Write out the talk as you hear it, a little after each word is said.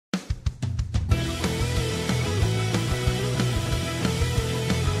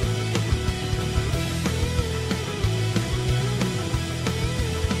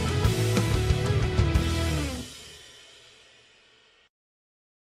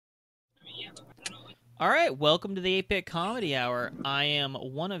All right, welcome to the 8-Bit Comedy Hour. I am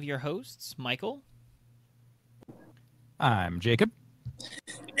one of your hosts, Michael. I'm Jacob.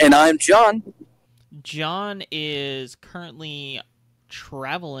 And I'm John. John is currently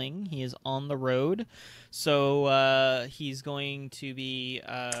traveling. He is on the road. So he's going to be...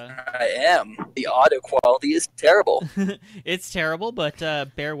 I am. The audio quality is terrible. It's terrible, but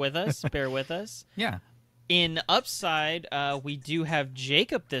bear with us. Bear with us. Yeah. In Upside, we do have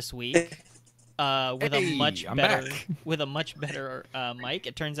Jacob this week. With a much better mic.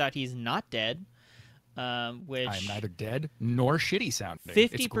 It turns out he's not dead. Which I'm neither dead nor shitty sounding.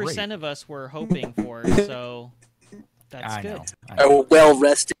 50% of us were hoping for, so that's good. A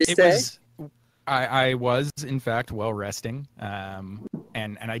well-rested day. I was, in fact, well resting.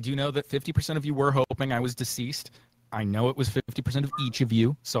 And I do know that 50% of you were hoping I was deceased. I know it was 50% of each of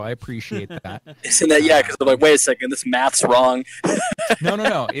you, so I appreciate that. Isn't that, yeah, because I'm like, wait a second, this math's wrong.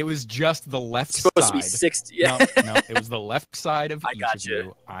 No. It was just the left side. It's supposed to be 60. Yeah. No, it was the left side of each of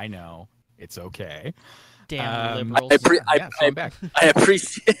you. I know. It's okay. Damn liberals. I'm back. I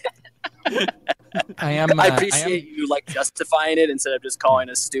appreciate I appreciate you, like, justifying it instead of just calling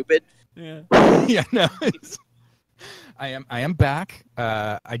us stupid. Yeah. Yeah, no. I am back.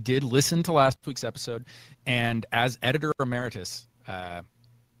 I did listen to last week's episode, and as editor emeritus,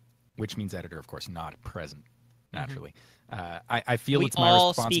 which means editor, of course, not present, naturally. I feel it's my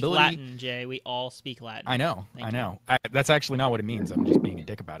responsibility. We all speak Latin, Jay. We all speak Latin. I know. That's actually not what it means. I'm just being a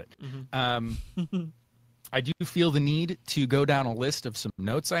dick about it. I do feel the need to go down a list of some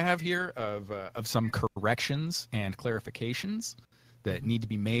notes I have here of some corrections and clarifications that need to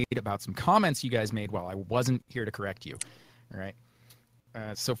be made about some comments you guys made while I wasn't here to correct you. All right.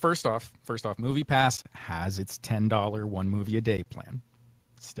 So first off, MoviePass has its $10 one movie a day plan.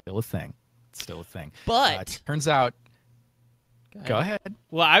 Still a thing. But turns out. Go ahead.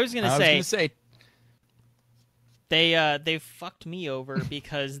 Well, I was gonna say they they fucked me over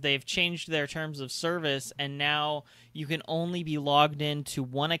because they've changed their terms of service, and now you can only be logged into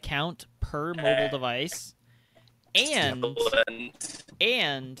one account per mobile device. And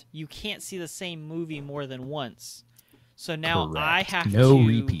you can't see the same movie more than once. So now Correct. I have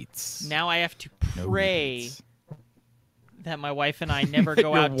repeats. Now I have to pray that my wife and I never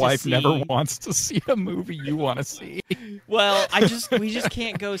go out to see. Your wife never wants to see a movie you want to see. Well, we just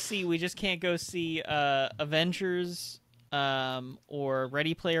can't go see. We just can't go see Avengers or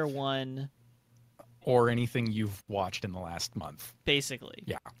Ready Player One or anything you've watched in the last month. Basically.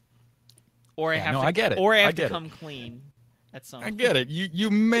 Yeah. Or I get it. Or I have to come clean at some point. I get it. You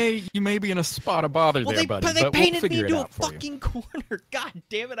may be in a spot of bother there, buddy. But they painted we'll me into a fucking corner. God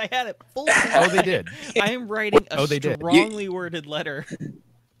damn it! I had it full. Oh, they did. I am writing a strongly worded letter.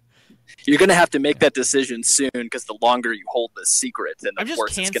 You're going to have to make that decision soon because the longer you hold this secret, then the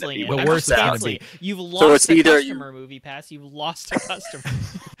worse it's going to be. The worse it's going to be. You've lost a customer, MoviePass. You've lost a customer.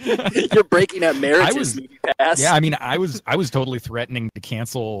 You're breaking up marriages, MoviePass. Yeah, I mean, I was totally threatening to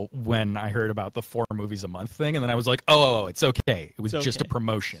cancel when I heard about the 4 movies a month thing, and then I was like, oh, it's okay. It was just a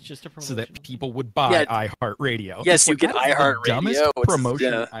promotion. So that people would buy iHeartRadio. Yes, you get iHeartRadio. Dumbest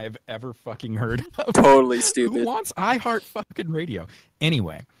promotion I have ever fucking heard of. Totally stupid. Who wants iHeart fucking radio?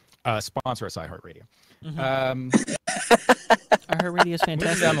 Anyway. Sponsor us, iHeartRadio. iHeartRadio is fantastic.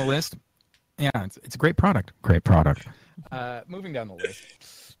 Moving down the list. Yeah, it's a great product. Moving down the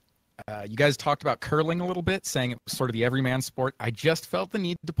list. You guys talked about curling a little bit, saying it was sort of the everyman sport. I just felt the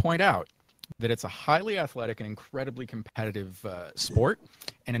need to point out that it's a highly athletic and incredibly competitive sport.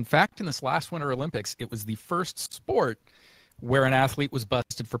 And in fact, in this last Winter Olympics, it was the first sport where an athlete was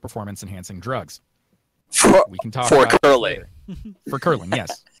busted for performance-enhancing drugs. We can talk for about curling. For curling,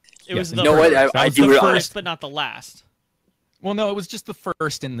 yes. It was the first, but not the last. Well, no, it was just the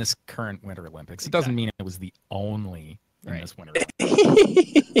first in this current Winter Olympics. It doesn't mean it was the only in this Winter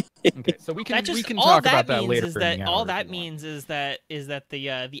Olympics. Okay, so we can talk about that later. All that means is that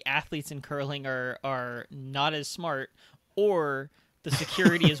the athletes in curling are not as smart, or the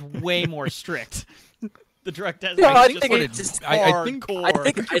security is way more strict. The drug test. I think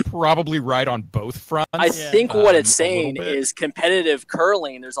you're probably right on both fronts. I think what it's saying is competitive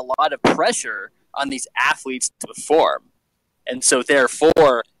curling, there's a lot of pressure on these athletes to perform. And so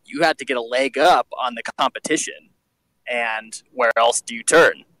therefore, you have to get a leg up on the competition. And where else do you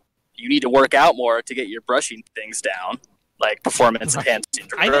turn? You need to work out more to get your brushing things down. Like performance enhancing.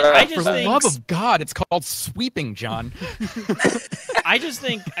 For the love of God, it's called sweeping, John. I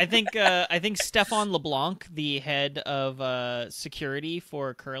think Stefan LeBlanc, the head of security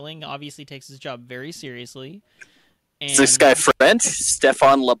for curling, obviously takes his job very seriously. Is this guy French?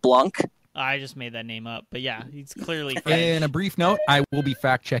 Stefan LeBlanc? I just made that name up, but yeah, he's clearly French. In a brief note, I will be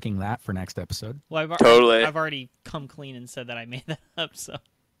fact-checking that for next episode. Well, I've already come clean and said that I made that up, so.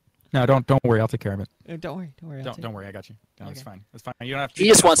 No, don't worry. I'll take care of it. Don't worry. Don't worry. I got you. No, okay. It's fine. It's fine. You don't have to. He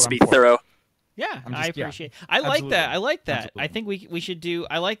just wants to be thorough. Yeah, I appreciate. I like that. I like that. Absolutely. I think we should do.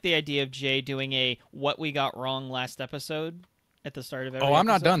 I like the idea of Jay doing a what we got wrong last episode at the start of every. I'm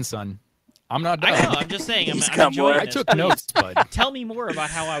not done, son. I'm not done. I know. I'm just saying. I'm enjoying this. I took notes, bud. Tell me more about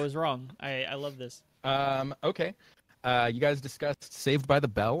how I was wrong. I love this. Okay. You guys discussed Saved by the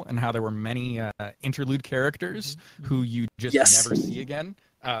Bell and how there were many interlude characters who you just never see again.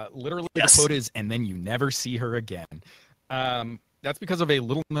 Literally, the quote is, "And then you never see her again." That's because of a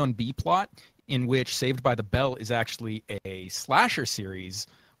little-known B plot in which Saved by the Bell is actually a slasher series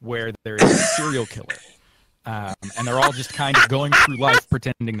where there is a serial killer. And they're all just kind of going through life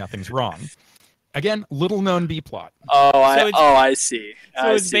pretending nothing's wrong. Again, little-known B plot. I see.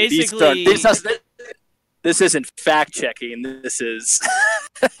 So it's basically... This isn't fact-checking. This is...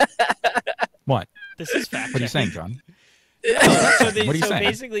 What? This is fact-checking. What are you saying, John? What are you saying?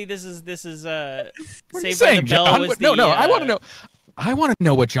 Basically, this is Saved by the Bell was No, I want to know. I want to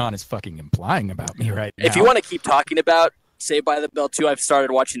know what John is fucking implying about me right now. If you want to keep talking about Saved by the Bell 2, I've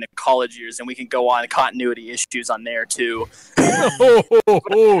started watching the college years, and we can go on continuity issues on there too. But I'm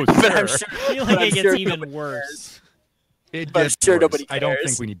sure, I feel like it gets even worse. It gets worse. Nobody cares. I don't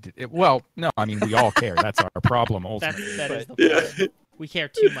think we need to. Well, no, I mean we all care. That's our problem. Ultimately, that is the problem. We care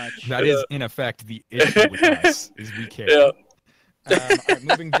too much. That is, in effect, the issue with us, is we care. Yeah. All right,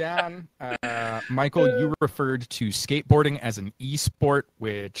 moving down, Michael, you referred to skateboarding as an e-sport,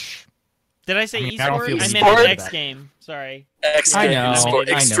 which... Did I say e-sport? I meant an X game. Sorry. X game.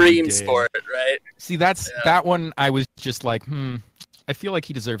 Extreme sport, right? See, that one, I was just like, I feel like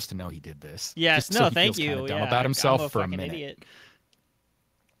he deserves to know he did this. Yes, just so he thank feels you. Kind of dumb about himself for a minute. Idiot.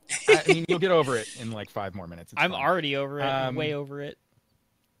 I mean, you'll get over it in like 5 more minutes. I'm already over it. Way over it.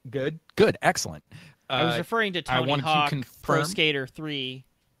 Good. Excellent. I was referring to Tony Hawk Pro Skater 3,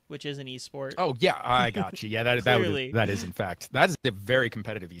 which is an esport. Oh yeah, I got you. Yeah, that is in fact that is a very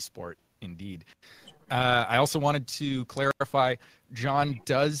competitive esport indeed. I also wanted to clarify, John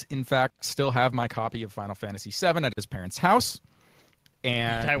does in fact still have my copy of Final Fantasy VII at his parents' house,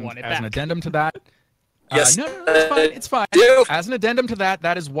 and I want it as back. An addendum to that. Yes. No, it's fine. As an addendum to that,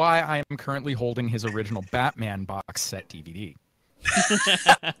 that is why I am currently holding his original Batman box set DVD.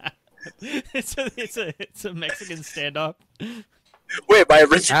 It's a Mexican standoff. Wait, my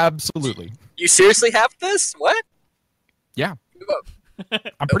original? Absolutely. You seriously have this? What? Yeah.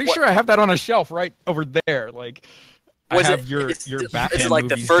 I'm pretty sure I have that on a shelf right over there. Like, I have your Batman like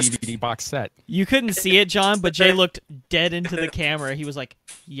movies the first DVD box set. You couldn't see it, John, but Jay looked dead into the camera. He was like,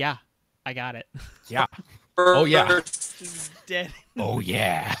 "Yeah, I got it." Yeah. Oh yeah. Dead. Oh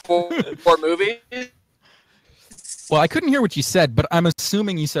yeah. Four movies. Well, I couldn't hear what you said, but I'm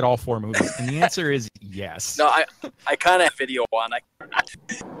assuming you said all 4 movies, and the answer is yes. No, I kind of have video on.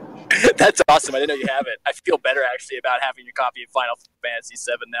 That's awesome. I didn't know you have it. I feel better actually about having your copy of Final Fantasy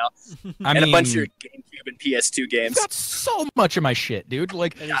VII now, and a bunch of your GameCube and PS2 games. That's so much of my shit, dude.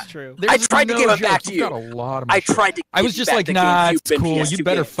 Like, that is true. I tried to give it back to you. Got a lot of my shit. Tried to. I was just like, nah, it's cool. You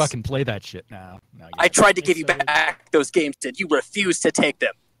better fucking play that shit now. I tried to give you back those games, and you refused to take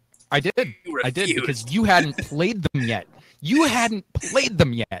them. I did because you hadn't played them yet.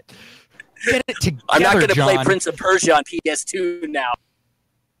 Get it together, I'm not going to play John. Prince of Persia on PS2 now.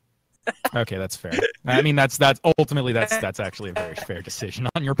 Okay, that's fair. I mean, that's ultimately that's actually a very fair decision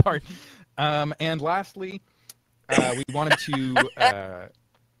on your part. And lastly, we wanted to.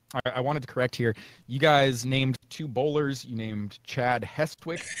 I wanted to correct here. You guys named 2 bowlers. You named Chad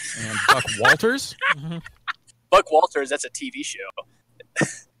Hestwick and Buck Walters. Buck Walters, that's a TV show.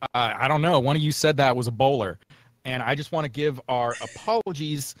 I don't know. One of you said that was a bowler. And I just want to give our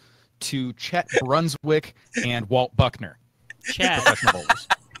apologies to Chet Brunswick and Walt Buckner. Chad. Professional bowlers.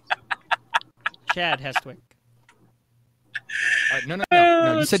 Chad Hestwick. No.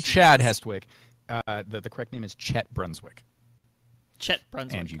 You said Chad Hestwick. The correct name is Chet Brunswick. Chet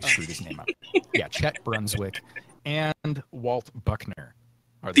Brunswick. And you screwed his name up. Yeah, Chet Brunswick and Walt Buckner.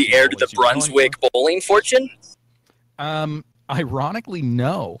 Are the heir to the Brunswick bowling fortune? Ironically,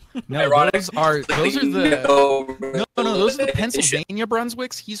 no. Those are the Pennsylvania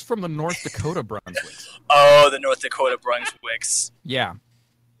Brunswicks. He's from the North Dakota Brunswicks. Oh, the North Dakota Brunswicks. Yeah.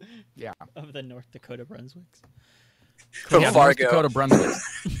 Of the North Dakota Brunswicks. From Fargo. North Dakota Brunswicks.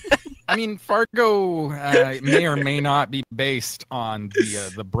 I mean, Fargo may or may not be based on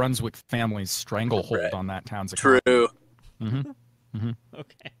the Brunswick family's stranglehold on that town's economy. True. Mm-hmm.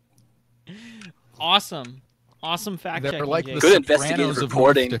 Okay. Awesome. Awesome fact They're checking. like Jake. the Good Sopranos investigative of North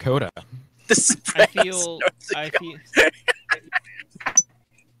reporting. Dakota. I feel.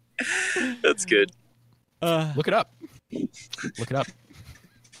 That's good. Look it up. Look it up.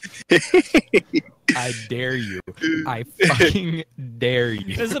 I dare you. I fucking dare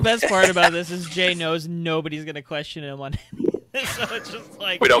you. This is the best part about this is Jay knows nobody's gonna question him on this, so it's just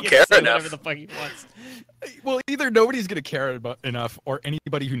like We don't he can care say enough. whatever the fuck he wants. Well, either nobody's gonna care about enough, or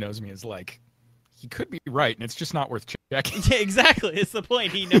anybody who knows me is like, he could be right, and it's just not worth checking. Yeah, exactly. It's the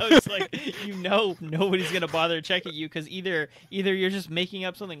point. He knows, like, nobody's gonna bother checking you because either you're just making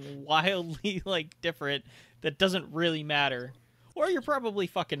up something wildly like different that doesn't really matter, or you're probably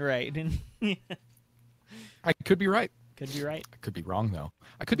fucking right. I could be right. Could be right. I could be wrong though.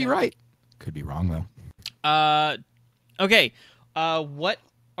 I could be right. Could be wrong though. Okay. What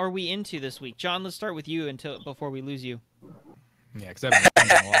are we into this week, John? Let's start with you before we lose you. Yeah, because I've been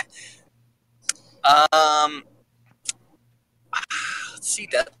thinking a lot. Let's see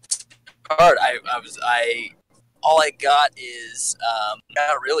that hard. All I got is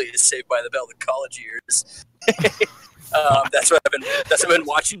not really is Saved by the Bell, the college years. That's what I've been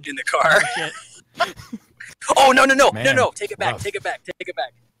watching in the car. Oh no! Man, Take it back. rough. Take it back.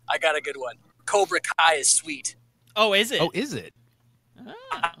 I got a good one. Cobra Kai is sweet. Oh, is it? Oh, is it?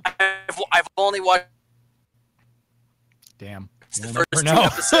 Ah. I've only watched Damn. the We'll first never 2 know.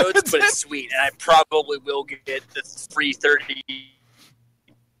 episodes, but it's sweet, and I probably will get the free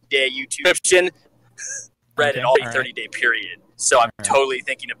 30-day YouTube subscription. Read it all all 30-day period. So I'm totally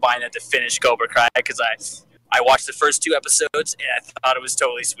thinking of buying it to finish Cobra Kai because I watched the first 2 episodes and I thought it was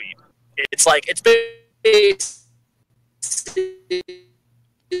totally sweet. It's like it's turning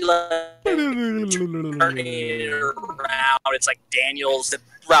around. It's like Daniel's,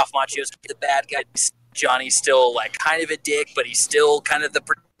 Ralph Macchio's the bad guy. Johnny's still like kind of a dick, but he's still kind of the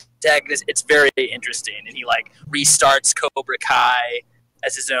protagonist. It's very interesting, and he like restarts Cobra Kai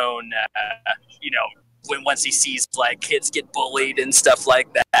as his own. Once he sees like kids get bullied and stuff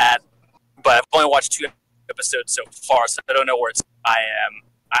like that. But I've only watched 2 episodes so far, so I don't know where I am.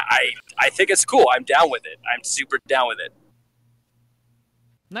 I think it's cool. I'm down with it. I'm super down with it.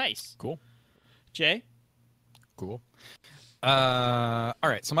 Nice. Cool. Jay? Cool. All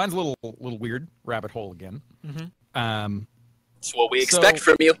right. So mine's a little weird. Rabbit hole again. Mm-hmm. It's what we expect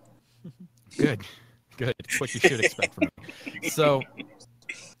from you. Good. It's what you should expect from me. So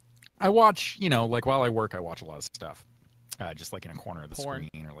I watch, like while I work, I watch a lot of stuff. Just like in a corner of the Porn.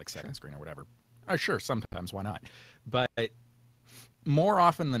 screen or like second screen or whatever. Sure, sometimes, why not? But more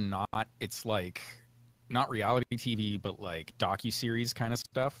often than not, it's like not reality TV, but like docuseries kind of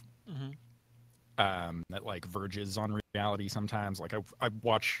stuff. Mm-hmm. That like verges on reality sometimes. Like I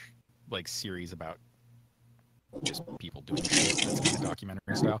watch like series about just people doing shit that's kind of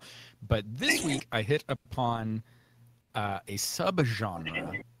documentary style. But this week I hit upon a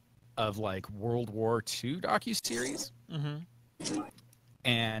subgenre of like World War II docuseries. Mm-hmm.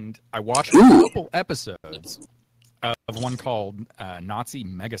 And I watched a couple episodes of one called Nazi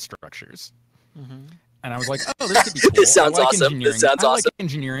Megastructures. Mm-hmm. And I was like, oh, this could be cool. This sounds I like awesome. Engineering. This sounds I like awesome.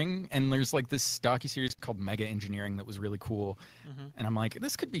 engineering, and there's like this docuseries called Mega Engineering that was really cool. Mm-hmm. And I'm like,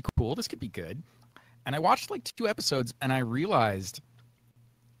 this could be cool. This could be good. And I watched like 2 episodes, and I realized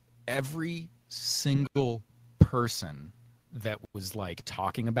every single person that was like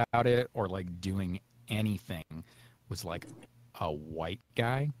talking about it or like doing anything was like a white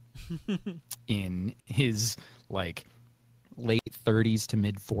guy in his like late 30s to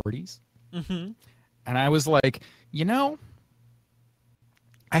mid 40s. Mm-hmm. And I was like, I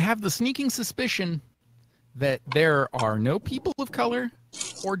have the sneaking suspicion that there are no people of color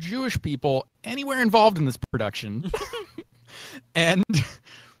or Jewish people anywhere involved in this production. And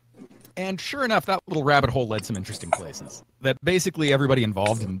sure enough, that little rabbit hole led some interesting places. That basically everybody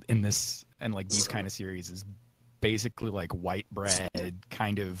involved in this and like these kind of series is basically like white bread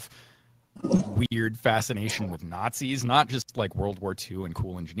kind of weird fascination with Nazis, not just like World War II and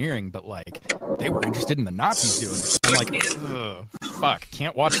cool engineering, but like they were interested in the Nazis doing it. I'm like, ugh, fuck,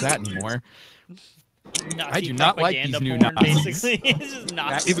 can't watch that anymore. Nazi I do not like these new porn, Nazis. Basically. It's just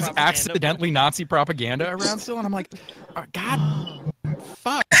Nazi It was propaganda accidentally Nazi propaganda around still, and I'm like, God,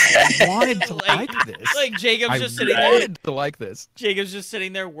 fuck, I wanted to like this. Like Jacob's I just sitting there. wanted to like this. Jacob's just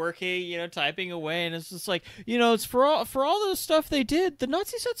sitting there working, typing away, and it's just like, it's for all the stuff they did. The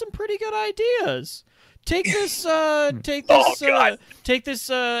Nazis had some pretty good ideas. Take this, take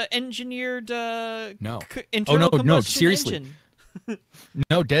this engineered internal combustion seriously. engine.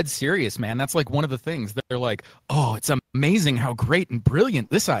 No, dead serious, man. That's like one of the things. They're like, oh, it's amazing how great and brilliant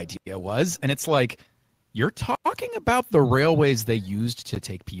this idea was. And it's like, You're talking about the railways they used to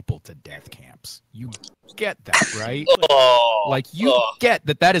take people to death camps. You get that, right? Like, you get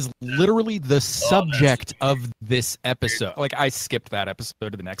that is literally the subject of this episode. Like, I skipped that episode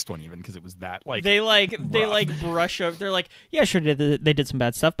to the next one even because it was that, like, they rough. brush over. They're like, yeah, sure, they did some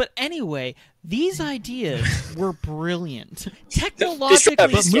bad stuff, but anyway, these ideas were brilliant. Technologically,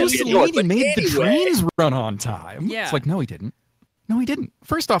 But speaking. Mussolini made the trains run on time. Yeah. It's like, no, he didn't. No, he didn't.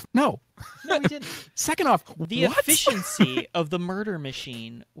 First off, no. No, he didn't. Second off, The what? efficiency of the murder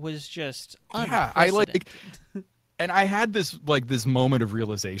machine was just Yeah, unprecedented. and I had this moment of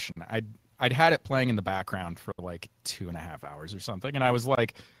realization. I'd had it playing in the background for like 2.5 hours or something, and I was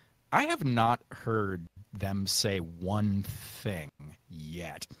like, I have not heard them say one thing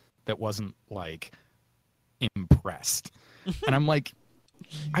yet that wasn't like impressed. And I'm like,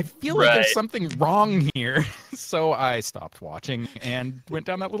 I feel like there's something wrong here. So I stopped watching and went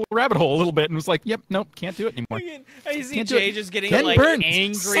down that little rabbit hole a little bit and was like, yep, nope, can't do it anymore. I see Can't do Jay it. just getting Ken like Burns.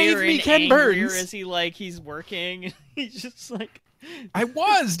 angrier Save me, and Ken angrier Burns. as he's working. He's just like, I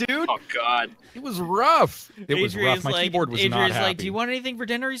was, dude. Oh God, It was rough. It was Adrian's rough. My like, keyboard was Adrian's not happy. like, do you want anything for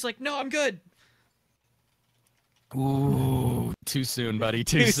dinner? He's like, no, I'm good. Ooh, too soon, buddy.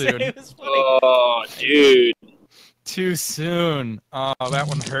 Too It soon. was funny. oh dude. Too soon. Oh, that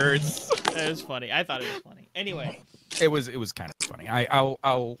one hurts. It was funny. I thought it was funny. Anyway, It was kind of funny. I'll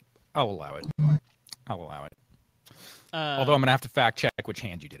allow it. I'll allow it. Although I'm gonna have to fact check which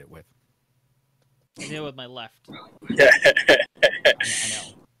hand you did it with. I did it with my left. I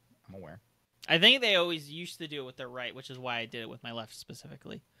know. I'm aware. I think they always used to do it with their right, which is why I did it with my left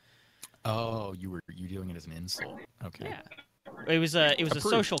specifically. Oh, you doing it as an insult. Okay. Yeah, it was a Approved.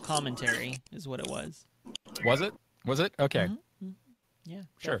 social commentary, is what it was. Was it? Was it? Okay. Mhm. Yeah,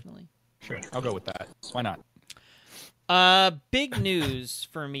 Sure. definitely. Sure. I'll go with that. Why not? Big news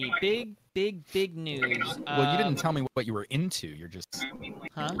for me. Big news. Well, you didn't tell me what you were into. You're just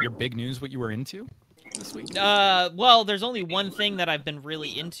Huh? your big news. What you were into this week? Well, there's only one thing that I've been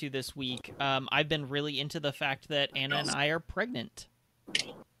really into this week. I've been really into the fact that Anna and I are pregnant.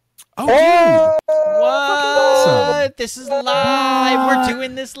 Oh, dude. What? awesome. This is live. We're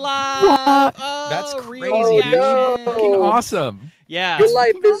doing this live. Oh, That's real crazy, dude. reaction. Fucking awesome. Yeah. Your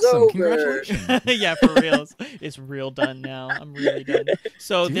life is Awesome. over. Congratulations. Yeah, for real. It's real done now. I'm really done.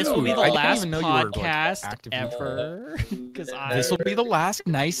 So this will be Dude, the I didn't last even know you were, like, podcast actively- ever. Because This will be the last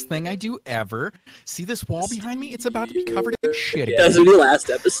nice thing I do ever. See this wall behind me? It's about to be covered in shit again. That's the last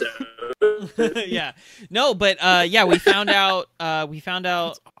episode. yeah. No, but yeah, we found out That's awesome.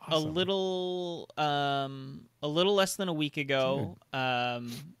 a little less than a week ago.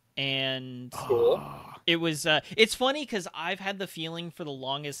 And Cool. it was it's funny because I've had the feeling for the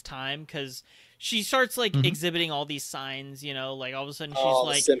longest time because she starts like exhibiting all these signs, you know, like all of a sudden she's All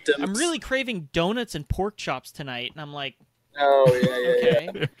the like, symptoms. I'm really craving donuts and pork chops tonight, and I'm like, Oh yeah.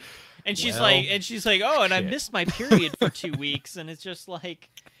 okay. And she's Well, like, oh, and I shit. missed my period for 2 weeks, and it's just like,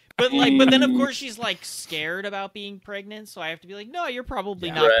 but then of course she's like scared about being pregnant, so I have to be like, no, you're probably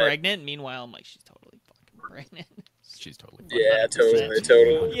Yeah. not Right. pregnant. Meanwhile, I'm like, she's totally fucking pregnant. She's totally Yeah, 100%.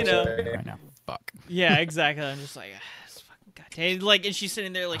 totally. You know. right now. Fuck. Yeah, exactly. I'm just like, this fucking goddamn. Like, and she's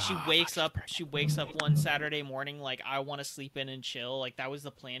sitting there, like, she wakes up. She wakes up one Saturday morning, like, I want to sleep in and chill. Like, that was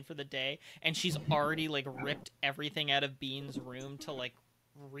the plan for the day, and she's already like ripped everything out of Bean's room to like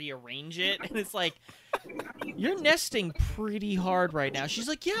rearrange it, and it's like, you're nesting pretty hard right now. She's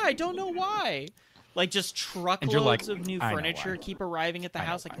like, yeah, I don't know why. Like, just truckloads like, of new I know furniture why. keep arriving at the I know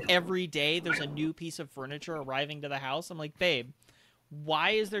house. why. Like, every day there's a new piece of furniture arriving to the house. I'm like, babe,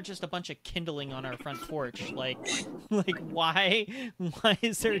 why is there just a bunch of kindling on our front porch? Like why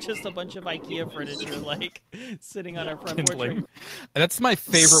is there just a bunch of IKEA furniture like sitting on our front porch? Kindling. That's my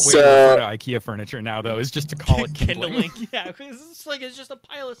favorite way So- to refer to IKEA furniture now, though, is just to call it kindling. Yeah, 'cause it's just a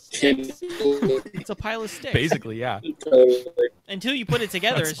pile of sticks. It's a pile of sticks. Basically, yeah. Totally. Until you put it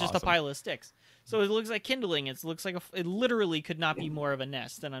together, That's it's just a awesome. pile of sticks. So it looks like kindling. It looks like it literally could not be more of a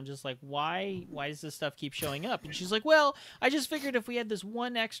nest. And I'm just like, why does this stuff keep showing up? And she's like, well, I just figured if we had this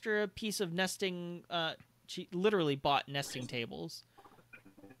one extra piece of nesting, she literally bought nesting tables.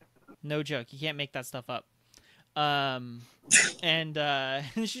 No joke. You can't make that stuff up. And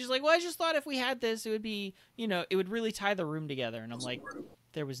she's like, well, I just thought if we had this, it would be, you know, it would really tie the room together. And I'm like,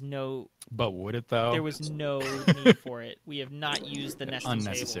 there was no Though? There was no need for it. We have not used the nesting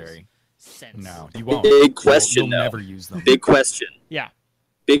Unnecessary. tables since. No, you won't. Big question, You'll though. never use them. Big question. Yeah.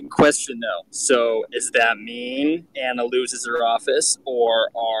 Big question though. So does that mean Anna loses her office, or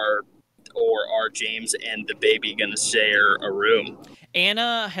are James and the baby gonna share a room?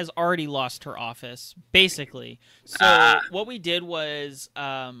 Anna has already lost her office, basically. So what we did was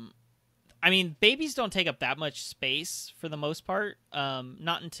I mean, babies don't take up that much space for the most part.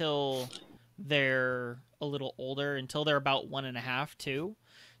 Not until they're a little older, until they're about 1.5, 2.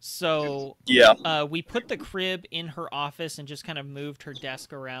 So Yeah. We put the crib in her office and just kind of moved her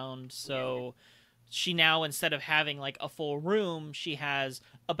desk around. So she now, instead of having like a full room, she has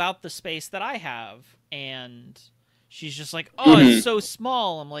about the space that I have. And she's just like, oh, it's so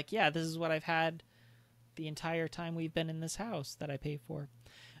small. I'm like, yeah, this is what I've had the entire time we've been in this house that I pay for.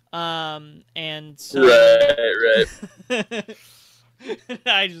 And so... Right.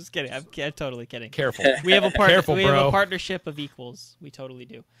 I'm just kidding. I'm totally kidding. Careful. We have a Careful, we have bro. a partnership of equals. We totally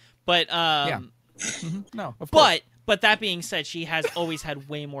do. But No, of course. But that being said, she has always had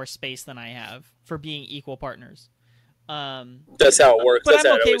way more space than I have for being equal partners. That's how it works. But That's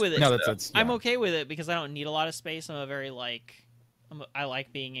I'm how it okay always with it. No, that's I'm okay with it because I don't need a lot of space. I'm a very I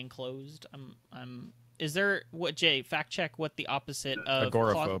like being enclosed. Is there what Jay? Fact check what the opposite of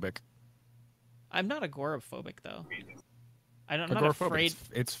agoraphobic. I'm not agoraphobic though. I'm not Agoraphobic. afraid.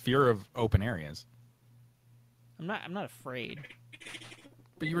 It's fear of open areas. I'm not afraid.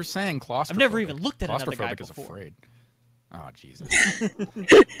 But you were saying claustrophobic. I've never even looked at another guy Claustrophobic is before. afraid. Oh, Jesus.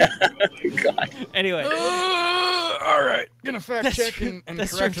 God. Anyway. All right. Gonna fact check and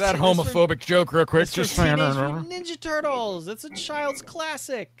that's correct from- that that's from- homophobic joke real quick. It's from Just saying. Teenage Mutant Ninja Turtles. It's a child's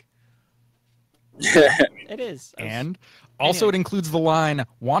classic. Yeah. It is. And also Anyway. it includes the line,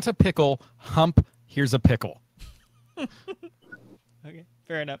 want a pickle, hump, here's a pickle. Okay,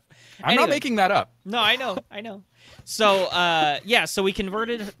 fair enough. I'm not making that up. No, I know. So, so we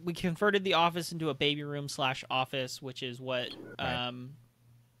converted the office into a baby room / office, which is what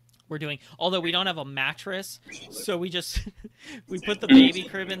we're doing. Although we don't have a mattress, so we just we put the baby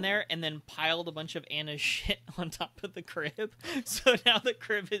crib in there and then piled a bunch of Anna's shit on top of the crib. So now the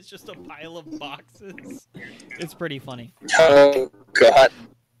crib is just a pile of boxes. It's pretty funny. Oh God.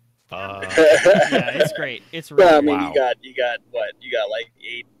 Yeah, it's great. It's really Well, I mean, Wow. you got what? You got like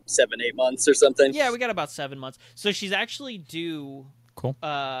 8 months or something. Yeah, we got about 7 months. So she's actually due. Cool.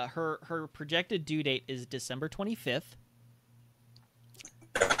 Her projected due date is December 25th.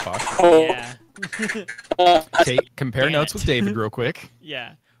 Fuck. Yeah. Compare Damn notes it. with David real quick.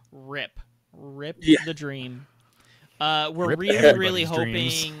 Yeah. Rip Yeah. the dream. We're Rip really everybody's hoping.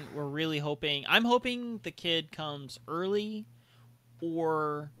 dreams. We're really hoping. I'm hoping the kid comes early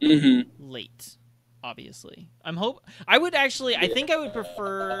or late. Obviously, I would actually. I think I would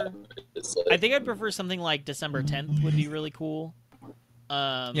prefer. It's like, I think I'd prefer something like December 10th would be really cool.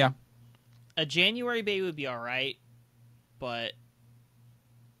 Yeah. A January baby would be all right, but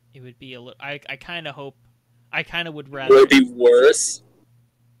it would be a little. I kind of hope. I kind of would rather. would it be worse?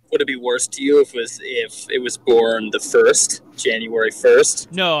 Would it be worse to you if it was born the 1st, January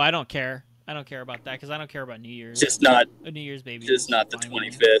 1st? No, I don't care. I don't care about that because I don't care about New Year's. Just not A New Year's baby. just is not the fine with me.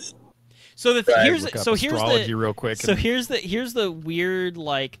 25th. So the Right. here's Look up so here's astrology the real quick. so and- here's the weird,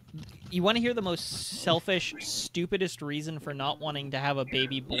 like, you want to hear the most selfish, stupidest reason for not wanting to have a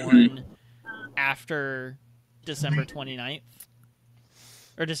baby born after December 29th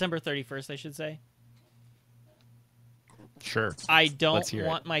or December 31st, I should say. Sure. I Let's don't hear it.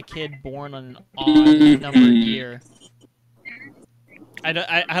 want my kid born on an odd numbered year. I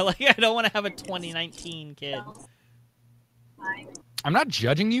don't want to have a 2019 kid. I'm not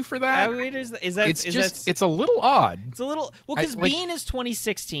judging you for that. Wait, is that It's is just, that, it's a little odd. it's a little well because like- Bean is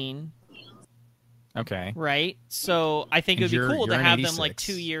 2016. Okay. Right? So I think it would And be cool to you're in have them like 86.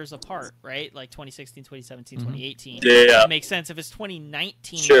 2 years apart, right? Like 2016, 2017, Mhm. 2018. Yeah. It makes sense. If it's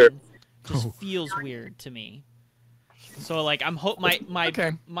 2019, Sure. it just Oh. feels weird to me. So like my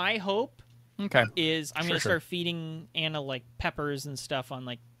Okay. my hope Okay. is I'm Sure, going to sure. start feeding Anna like peppers and stuff on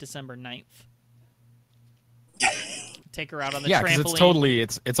like December 9th. Take her out on the Yeah, trampoline. because it's totally,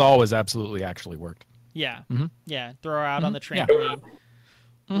 it's always absolutely actually worked. Yeah. Mhm. Yeah, throw her out on the Yeah. trampoline.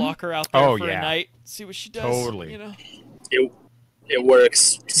 Mhm. Lock her out there Oh, for a yeah. night, see what she does. Totally. You know? It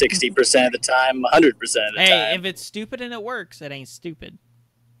works 60% of the time, 100% of the Hey, if it's stupid and it works, it ain't stupid.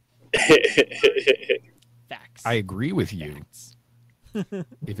 time. Facts. I agree with you. Facts.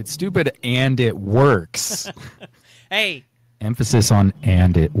 If it's stupid and it works, Hey, emphasis on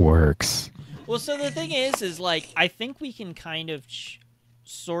and it works. well, so the thing is like, I think we can kind of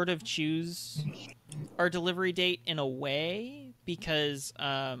sort of choose our delivery date in a way because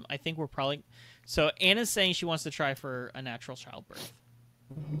I think we're probably. So Anna's saying she wants to try for a natural childbirth,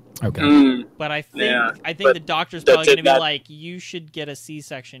 Okay. but I think Yeah, the but doctor's that's probably going to be not- like, you should get a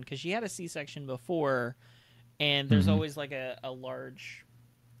C-section because she had a C-section before, and there's Mhm. always like a large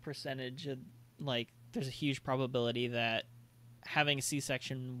percentage of like there's a huge probability that having a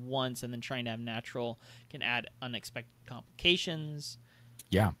C-section once and then trying to have natural can add unexpected complications.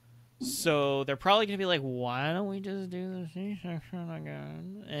 Yeah. So they're probably going to be like, why don't we just do the C-section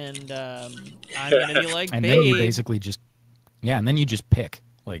again? And I'm going to be like, And babe. then you basically just, and then you just pick.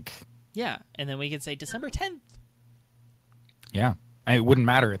 Like, yeah, and then we could say December 10th. Yeah, it wouldn't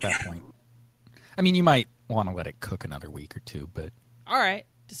matter at that point. I mean, you might want to let it cook another week or two, but... All right,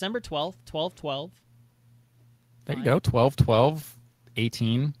 December 12th, 12/12. There you go, 12/12,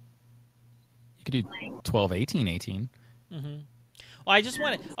 18. You could do 12/18, 18. Mm-hmm. Well, I just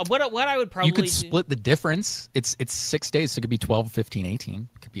want to... What I would probably... You could split the difference. It's 6 days, so it could be 12, 15, 18.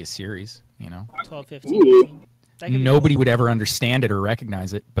 It could be a series, 12, 15, 18. Nobody would ever understand it or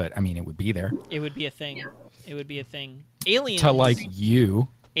recognize it, but, I mean, it would be there. It would be a thing. It would be a thing. Aliens... To, like, you...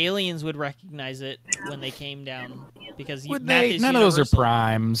 Aliens would recognize it when they came down because would math they? is None universal. of those are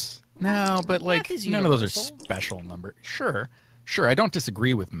primes. No, but like none of those are universal. special number. Sure. I don't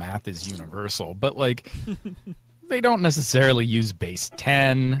disagree with math is universal, but like they don't necessarily use base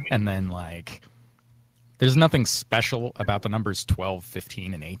 10, and then like there's nothing special about the numbers 12,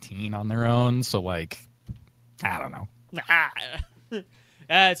 15, and 18 on their own. So like, I don't know.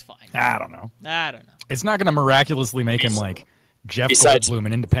 That's fine. I don't know. It's not going to miraculously make him like Jeff Goldblum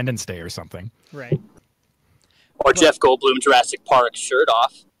in Independence Day or something. Right. Or Jeff Goldblum Jurassic Park shirt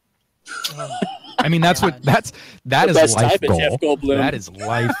off. I mean, that is life goal. That is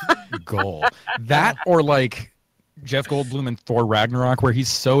life goal. That or like Jeff Goldblum in Thor Ragnarok, where he's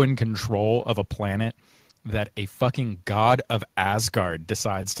so in control of a planet that a fucking god of Asgard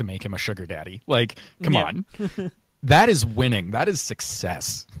decides to make him a sugar daddy. Like, come on. That is winning. That is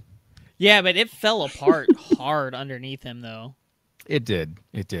success. Yeah, but it fell apart hard underneath him, though. It did.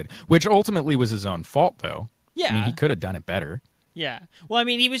 Which ultimately was his own fault, though. Yeah. I mean, he could have done it better. Yeah. Well, I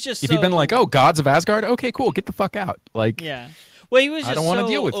mean, he was just If he'd been like, oh, gods of Asgard? Okay, cool. Get the fuck out. Like, yeah. Well, he was just I don't want to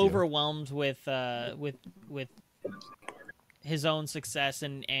deal with overwhelmed with his own success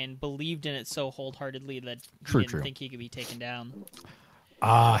and believed in it so wholeheartedly that he didn't think he could be taken down.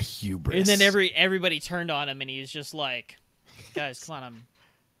 Ah, hubris. And then everybody turned on him, and he was just like, guys, come on, I'm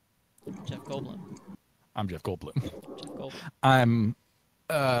Jeff Goldblum. I'm Jeff Goldblum. I'm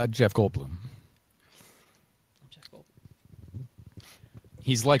Jeff Goldblum.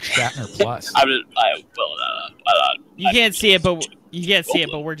 He's like Shatner plus. You can't see it,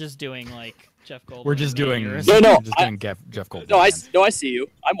 but we're just doing like Jeff Goldblum. We're just doing Jeff Goldblum. No, I see you.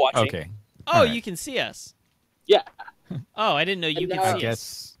 I'm watching. Okay. Oh, right. You can see us. Yeah. Oh, I didn't know you could see us. I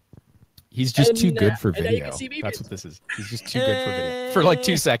guess he's just too good for video. That's what this is. He's just too good for video. For like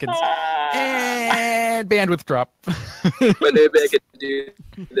 2 seconds. And bandwidth drop. But maybe I could do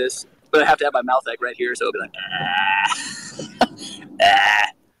this. But I have to have my mouth like right here, so it'll be like.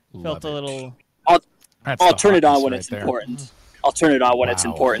 Felt a little. I'll turn it on when it's important. I'll turn it on when it's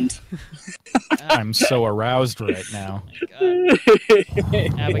important. I'm so aroused right now. Oh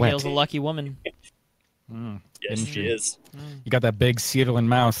Abigail's a lucky woman. Yes, she is. You got that big Seattle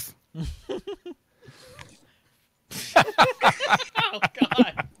mouth. Oh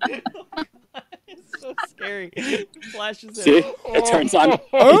God! It's so scary. It flashes in. See, it turns on.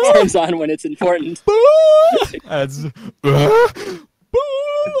 It turns on when it's important. That's.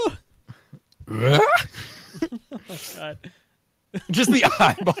 Oh God. Just the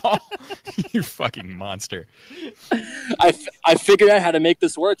eyeball. You fucking monster. I figured out how to make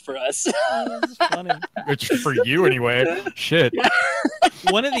this work for us. This is funny. It's for you anyway. Shit.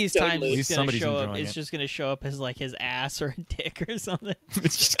 One of these times At it's least gonna somebody's show up. enjoying It's it. just gonna show up as like his ass or a dick or something.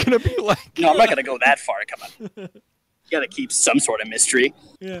 It's just gonna be like. No, I'm not gonna go that far. Come on. You gotta keep some sort of mystery.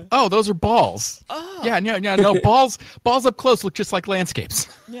 Yeah. Oh, those are balls. Oh. Yeah, no. Balls up close look just like landscapes.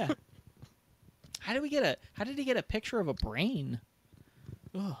 Yeah. How did he get a picture of a brain?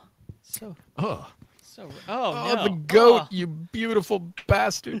 Oh, so. Oh. So. Oh no. The goat, you beautiful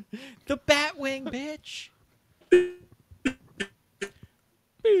bastard. The Batwing, bitch.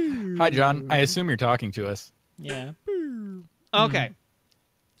 Hi, John. I assume you're talking to us. Yeah. Okay.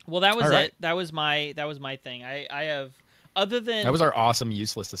 Well, that was All right. it. That was my thing. I have other than That was our awesome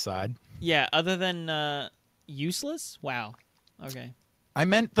useless aside. Yeah, other than useless? Wow. Okay. I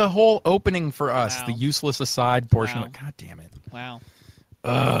meant the whole opening for us, Wow. the useless aside portion Wow. of it. God damn it. Wow.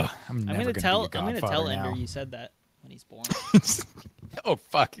 I'm gonna tell now. Ender you said that when he's born. Oh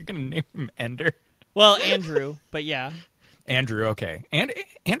fuck, you're gonna name him Ender? Well, Andrew, but yeah. Andrew, okay. And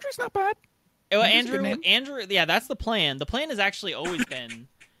Andrew's not bad. Well, Andrew's a good name. Andrew, yeah, that's the plan. The plan has actually always been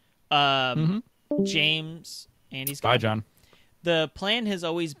James, and he's Bye, John. The plan has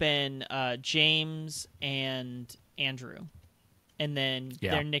always been James and Andrew. And then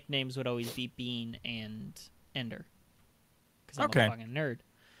their nicknames would always be Bean and Ender. Because I'm a fucking nerd.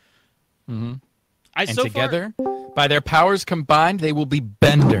 And together, by their powers combined, they will be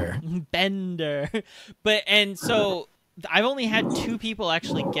Bender. Bender. So I've only had 2 people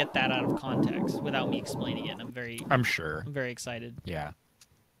actually get that out of context without me explaining it. I'm very excited. Yeah,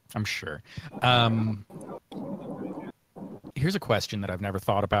 I'm sure. Here's a question that I've never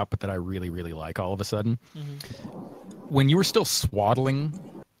thought about, but that I really, really like all of a sudden. When you were still swaddling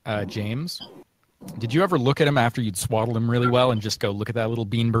James, did you ever look at him after you'd swaddled him really well and just go, look at that little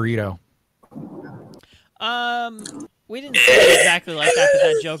bean burrito? We didn't say it exactly like that, but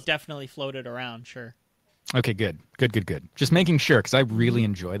that joke definitely floated around, sure. Okay, good. Just making sure, because I really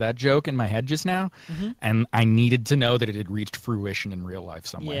enjoy that joke in my head just now, and I needed to know that it had reached fruition in real life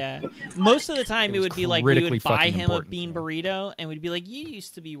somewhere. Yeah. Most of the time, it would be like we would buy him a bean important. burrito, and we'd be like, you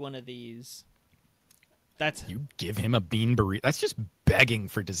used to be one of these. You give him a bean burrito? That's just begging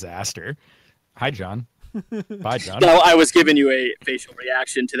for disaster. Hi, John. Bye, John. No, I was giving you a facial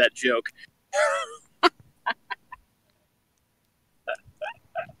reaction to that joke.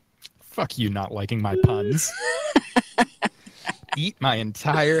 Fuck you not liking my puns. Eat my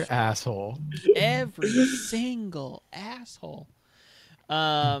entire asshole. Every single asshole.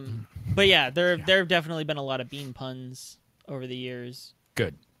 But yeah, there have definitely been a lot of bean puns over the years.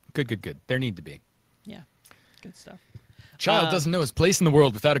 Good. There need to be. Yeah, good stuff. Child doesn't know his place in the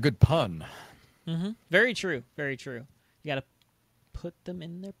world without a good pun. Very true. You gotta put them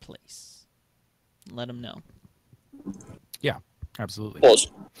in their place. Let them know. Yeah, absolutely. Well,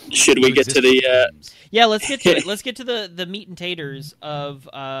 should we get to the? Yeah, let's get to it. Let's get to the meat and taters of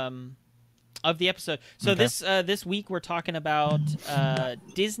the episode. So this week we're talking about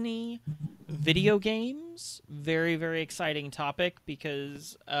Disney video games. Very, very exciting topic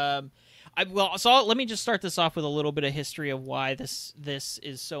because let me just start this off with a little bit of history of why this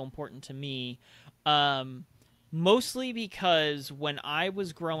is so important to me. Mostly because when I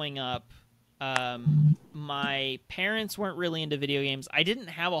was growing up, my parents weren't really into video games. I didn't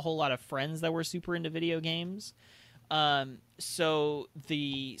have a whole lot of friends that were super into video games. So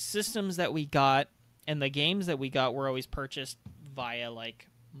the systems that we got and the games that we got were always purchased via like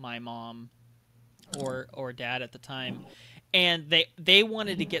my mom or dad at the time. And they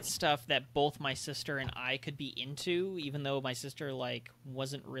wanted to get stuff that both my sister and I could be into, even though my sister like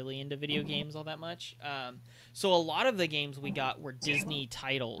wasn't really into video games all that much. So a lot of the games we got were Disney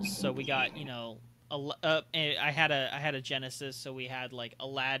titles. So we got, I had a Genesis, so we had like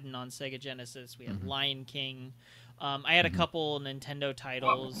Aladdin on Sega Genesis. We had Lion King. I had a couple Nintendo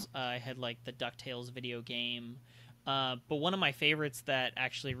titles. I had like the DuckTales video game. But one of my favorites that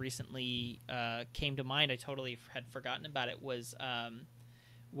actually recently came to mind, I totally had forgotten about it, was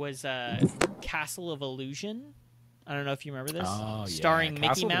Castle of Illusion. I don't know if you remember this. Oh, yeah. Starring Mickey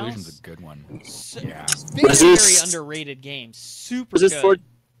Castle Mouse. of Illusion's a good one. Yeah. Very underrated game. Super good. Was this for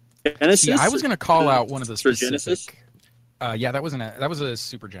Genesis? Yeah, I was going to call out one of the for specific... Genesis? Yeah, that was a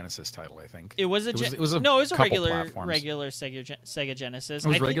Super Genesis title, I think. It was a regular Sega Genesis. It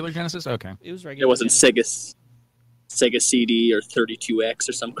was regular Genesis? Okay. It was regular. It wasn't Genesis. Sega CD or 32X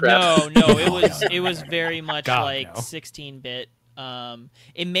or some crap. No, it was very much like 16-bit.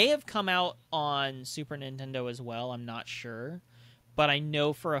 It may have come out on Super Nintendo as well. I'm not sure, but I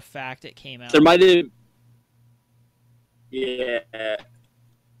know for a fact it came out. There might have. Yeah.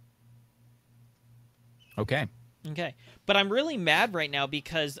 Okay. But I'm really mad right now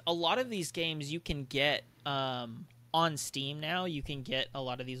because a lot of these games you can get on Steam now. You can get a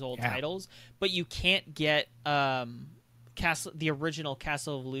lot of these old titles, but you can't get the original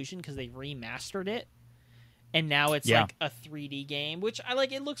Castle of Illusion because they remastered it, and now it's like a 3D game, which I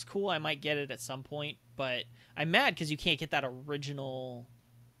like. It looks cool. I might get it at some point, but I'm mad because you can't get that original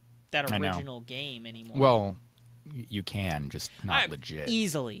game anymore. Well, you can, just not legit.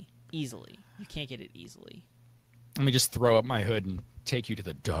 Easily. You can't get it easily. Let me just throw up my hood and take you to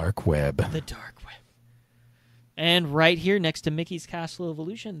the dark web. The dark web. And right here next to Mickey's Castle of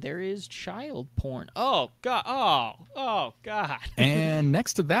Illusion, there is child porn. Oh, God. Oh, God. And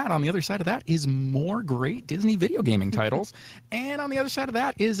next to that, on the other side of that, is more great Disney video gaming titles. And on the other side of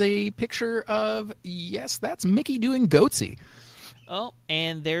that is a picture of, yes, that's Mickey doing Goatsy. Oh,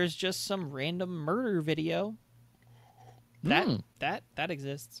 and there's just some random murder video. That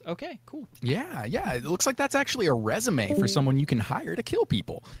exists. Okay, cool. Yeah. It looks like that's actually a resume for someone you can hire to kill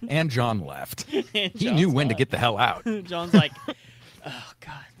people. And John left. He knew when to get the hell out. John's like, oh,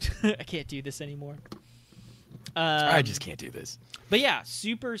 God, I can't do this anymore. I just can't do this. But yeah,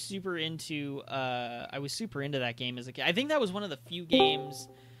 super into, I was super into that game as a kid. I think that was one of the few games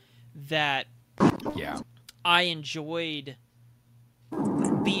that I enjoyed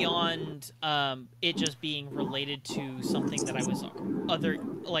beyond it just being related to something that I was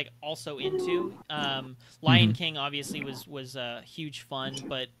like also into. Lion Mhm. King obviously was huge fun,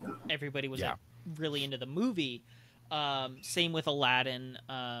 but everybody was like really into the movie. Same with Aladdin.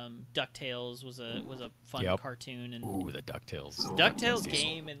 DuckTales was a fun cartoon, and Ooh, the DuckTales. DuckTales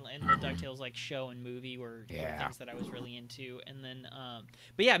game and the DuckTales like show and movie were things that I was really into. And then,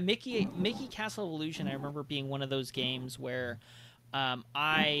 but yeah, Mickey Castle Illusion. I remember being one of those games where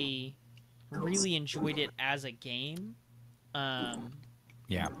I really enjoyed it as a game.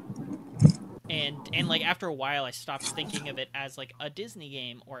 Yeah. And like after a while, I stopped thinking of it as like a Disney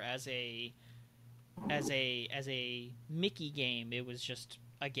game or as a Mickey game. It was just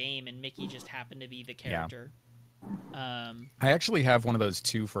a game, and Mickey just happened to be the character. I actually have one of those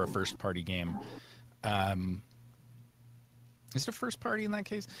too for a first party game. Is it a first party in that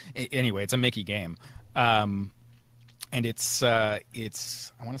case? Anyway, it's a Mickey game. And it's I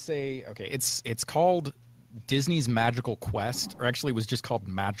want to say, okay, it's called Disney's Magical Quest, or actually it was just called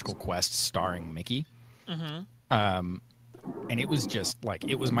Magical Quest starring Mickey. And it was just like,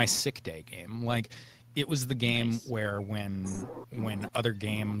 it was my sick day game. Like, it was the game where when other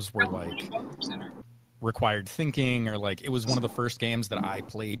games were like required thinking, or like, it was one of the first games that I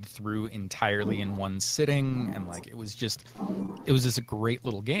played through entirely in one sitting, and like it was just a great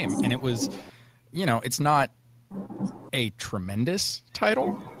little game. And it was, you know, it's not a tremendous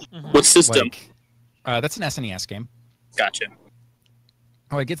title. What system? Like, that's an SNES game. Gotcha.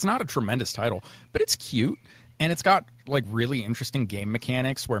 Like, it's not a tremendous title, but it's cute. And it's got like really interesting game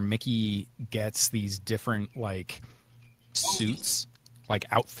mechanics where Mickey gets these different like suits, like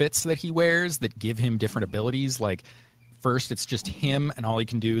outfits that he wears that give him different abilities. Like, first it's just him, and all he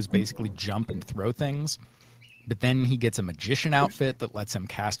can do is basically jump and throw things. But then he gets a magician outfit that lets him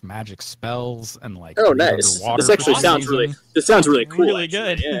cast magic spells and like. Oh, nice! This actually sounds really cool. Really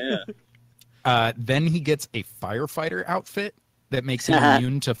good. Yeah. Then he gets a firefighter outfit that makes him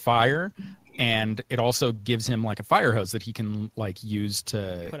immune to fire. And it also gives him like a fire hose that he can like use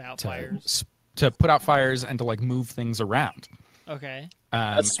to put out fires. To put out fires and to like move things around. Okay.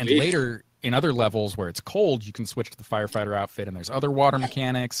 And later in other levels where it's cold, you can switch to the firefighter outfit, and there's other water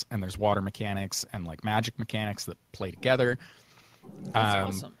mechanics, and there's water mechanics and like magic mechanics that play together.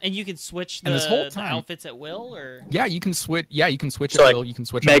 That's awesome. And you can switch the outfits at will, or you can switch. Yeah, you can switch so at like will. You can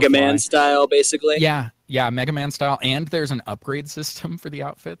switch Mega Man style, basically. Yeah, Mega Man style. And there's an upgrade system for the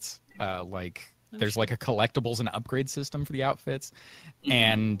outfits. There's like a collectibles and upgrade system for the outfits.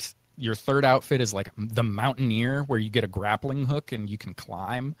 And your third outfit is like the Mountaineer, where you get a grappling hook and you can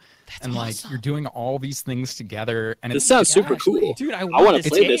climb. That's and like awesome. you're doing all these things together. And this sounds super cool, dude. I want to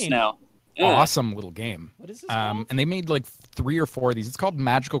play this now. Yeah. Awesome little game. What is this called? And they made like 3 or 4 of these. It's called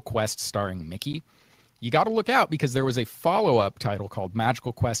Magical Quest starring Mickey. You got to look out, because there was a follow-up title called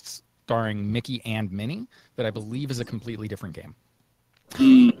Magical Quest starring Mickey and Minnie that I believe is a completely different game.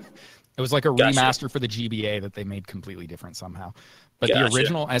 It was like a remaster for the GBA that they made completely different somehow. But the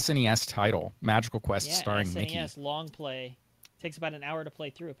original SNES title, Magical Quest starring SNES, Mickey. long play. Takes about an hour to play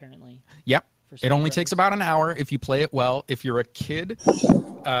through, apparently. Yep. It only takes about an hour if you play it well. If you're a kid,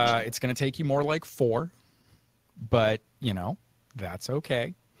 it's going to take you more like 4. But, you know, that's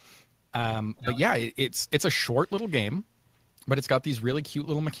okay. But yeah, it's a short little game, but it's got these really cute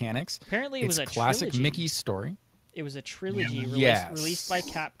little mechanics. Apparently it was a classic trilogy. Mickey story. It was a trilogy released by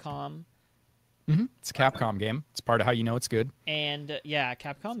Capcom. It's a Capcom game. It's part of how you know it's good. And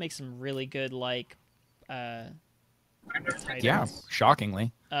Capcom makes some really good like titles. Yeah,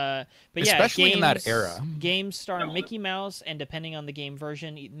 shockingly. But especially games, in that era. Games star Mickey Mouse, and depending on the game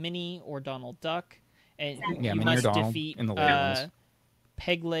version, Minnie or Donald Duck. And you Minnie must or Donald defeat in the later ones.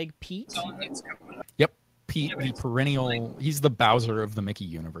 Pegleg Pete. Yep, Pete, the perennial. He's the Bowser of the Mickey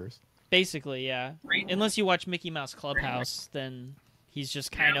universe. Basically, yeah. Unless you watch Mickey Mouse Clubhouse, then he's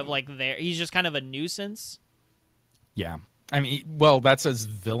just kind of like there. He's just kind of a nuisance. Yeah. I mean, well, that's as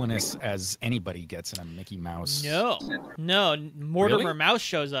villainous as anybody gets in a Mickey Mouse. No. Mortimer Really? Mouse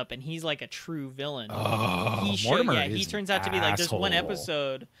shows up, and he's like a true villain. Oh, Mortimer is he turns out to be like, there's one asshole.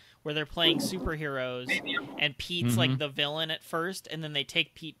 episode where they're playing superheroes, and Pete's like the villain at first, and then they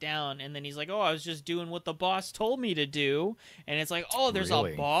take Pete down, and then he's like, oh, I was just doing what the boss told me to do, and it's like, oh, there's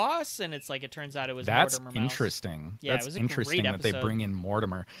Really? a boss, and it's like, it turns out it was That's Mortimer Mouse. interesting. Yeah, That's it was a interesting great that they episode. bring in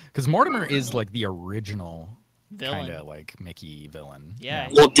Mortimer, because Mortimer is like the original Villain. kind of like Mickey villain. Yeah.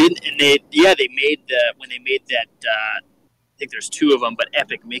 Well, they made when they made that. I think there's 2 of them, but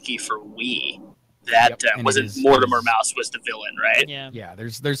Epic Mickey for Wii. That and wasn't Mortimer Mouse was the villain, right? Yeah.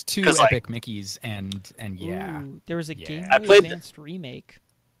 There's 2 'Cause, Epic Mickeys and yeah. Ooh, there was a Game I Boy played Advanced remake.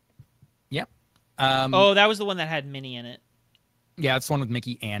 Yep. Oh, that was the one that had Minnie in it. Yeah, it's the one with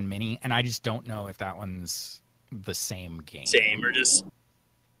Mickey and Minnie, and I just don't know if that one's the same game. Same or just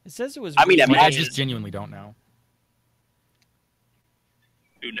It says it was. I mean, remade. I just genuinely don't know.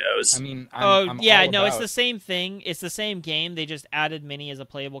 Who knows? I mean, yeah, all no, it's about- the same thing. It's the same game. They just added Minnie as a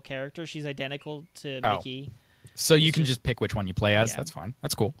playable character. She's identical to Oh. Mickey. So you It's can just- just pick which one you play as. Yeah. That's fine.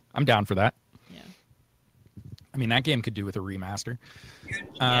 That's cool. I'm down for that. Yeah. I mean, that game could do with a remaster.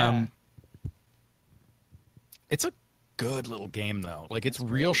 Yeah. It's a good little game though. Like it's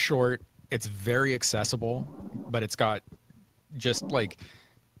real short. It's very accessible, but it's got just like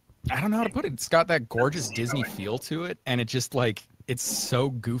I don't know how to put it. It's got that gorgeous Disney feel to it, and it just like it's so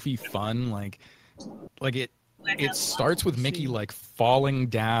goofy fun. Like it starts with Mickey like falling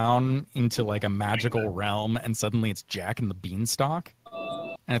down into like a magical realm, and suddenly it's Jack and the Beanstalk,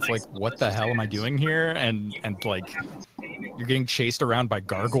 and it's like, what the hell am I doing here? And like you're getting chased around by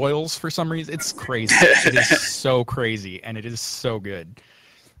gargoyles for some reason. It's crazy. It is so crazy, and it is so good.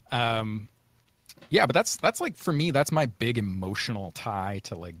 Yeah, but that's like for me, that's my big emotional tie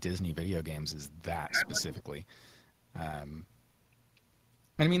to like Disney video games is that specifically.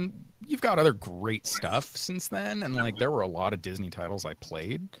 I mean, you've got other great stuff since then, and like there were a lot of Disney titles I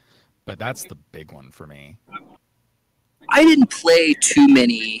played, but that's the big one for me. I didn't play too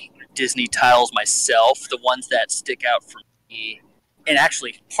many Disney titles myself. The ones that stick out for me, and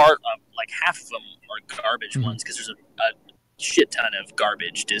actually like half of them are garbage ones because there's a shit ton of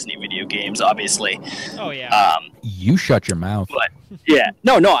garbage Disney video games, obviously. Oh yeah. You shut your mouth. But yeah,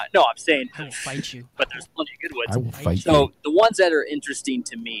 no, I'm saying, I will fight you. but there's plenty of good ones. I will fight So you. the ones that are interesting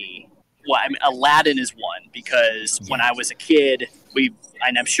to me, well, I mean, Aladdin is one because when I was a kid,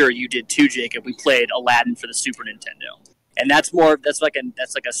 and I'm sure you did too, Jacob. We played Aladdin for the Super Nintendo, and that's like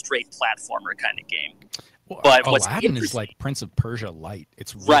a straight platformer kind of game. Well, but what's Aladdin is interesting- like Prince of Persia light.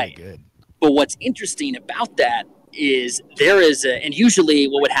 It's really Right. good. But what's interesting about that is and usually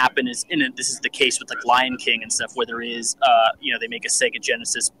what would happen is, and this is the case with like Lion King and stuff, where there is, they make a Sega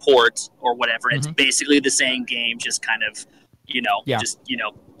Genesis port or whatever, and it's basically the same game, just kind of, just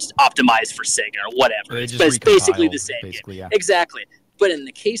optimized for Sega or whatever. They It's just basically recompiled, the same basically, game. yeah. Exactly. But in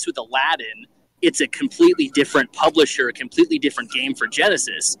the case with Aladdin, it's a completely different publisher, a completely different game for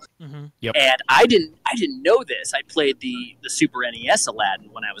Genesis. Mm-hmm. Yep. And I didn't know this. I played the Super NES Aladdin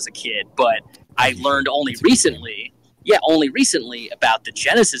when I was a kid, but I learned only It's a good recently. Yeah, only recently about the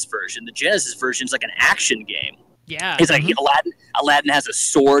Genesis version. The Genesis version is like an action game. Yeah. It's like Aladdin has a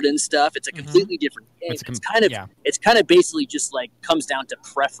sword and stuff. It's a completely different game. It's kind of basically just like comes down to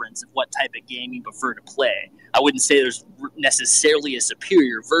preference of what type of game you prefer to play. I wouldn't say there's necessarily a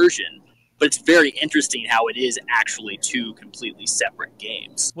superior version, but it's very interesting how it is actually two completely separate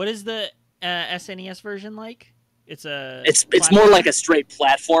games. What is the SNES version like? It's more like a straight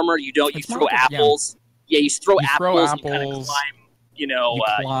platformer. You It's throw more like apples. Yeah, you throw You throw apples. And you kind of apples. climb. You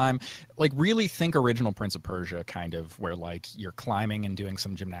climb, like really think original Prince of Persia, kind of where like you're climbing and doing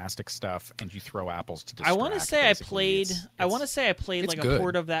some gymnastic stuff, and you throw apples to distract. I want to say basically. I played like good. a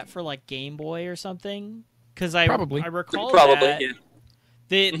port of that for like Game Boy or something, because I recall Probably. that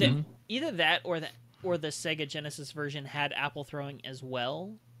Yeah. either that or the Sega Genesis version had apple throwing as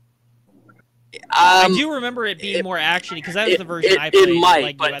well. I do remember it being more actiony because that was the version I played. It might,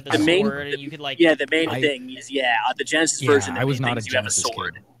 like, but you had the the main, sword and you could like. yeah, the main thing is the Genesis version. The I was main not a thing is you have a Genesis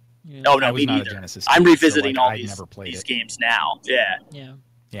sword. kid. Yeah. Oh no, I was me not a neither. Genesis I'm kid, revisiting so, all like, I these never played it. games now. Yeah. Yeah.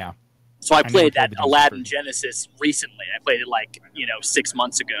 Yeah. So I never played played that the Genesis Aladdin version. Genesis recently. I played it like 6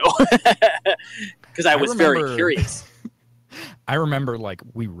 months ago because I was remember- very curious. I remember like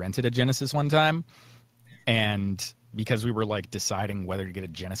we rented a Genesis one time, and because we were like deciding whether to get a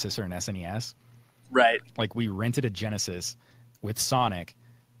Genesis or an SNES, Right. like we rented a Genesis with Sonic,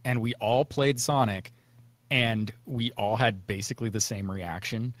 and we all played Sonic, and we all had basically the same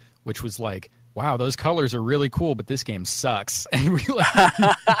reaction, which was like, wow, those colors are really cool, but this game sucks. And we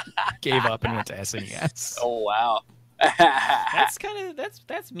like gave up and went to SNES. Oh wow.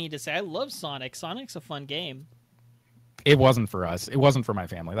 That's me to say. I love Sonic. Sonic's a fun game. It wasn't for us. It wasn't for my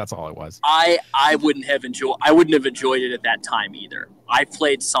family. That's all it was. I wouldn't have enjoyed it at that time either. I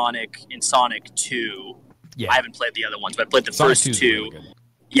played Sonic in Sonic 2. Yeah. I haven't played the other ones, but I played the Sonic first 2 's two. really good.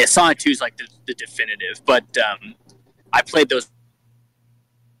 Yeah, Sonic 2 is like the definitive, but I played those.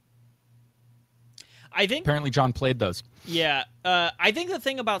 I think Apparently, John played those. Yeah, I think the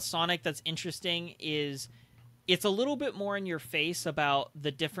thing about Sonic that's interesting is it's a little bit more in your face about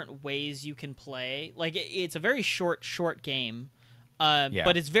the different ways you can play. Like it's a very short game,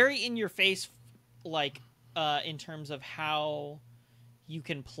 but it's very in your face, like in terms of how you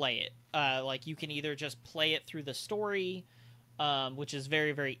can play it. Like you can either just play it through the story, which is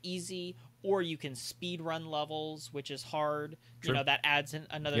very, very easy, or you can speed run levels, which is hard. Sure. That adds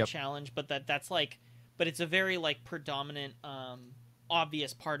another challenge, but that's like. But it's a very like predominant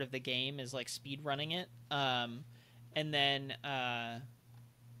obvious part of the game is like speed running it, and then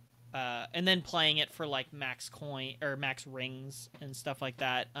playing it for like max coin or max rings and stuff like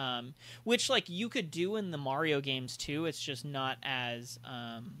that, which like you could do in the Mario games too. It's just not as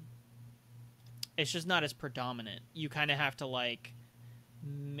predominant. You kind of have to like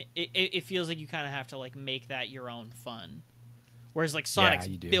it feels like you kind of have to like make that your own fun. Whereas like Sonic's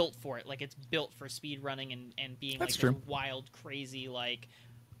built for it. Like it's built for speed running and being That's like true. this wild, crazy, like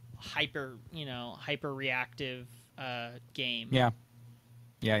hyper reactive game. Yeah.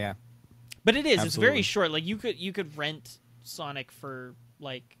 But it is. Absolutely. It's very short. Like you could rent Sonic for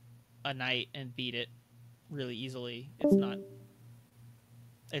like a night and beat it really easily. It's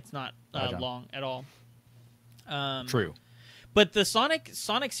not long at all. True. But the Sonic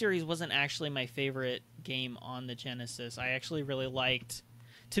series wasn't actually my favorite game on the Genesis. I actually really liked.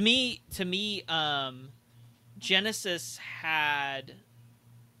 To me, Genesis had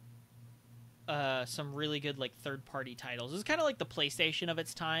some really good like third-party titles. It was kind of like the PlayStation of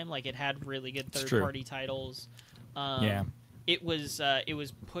its time. Like it had really good third-party titles. It was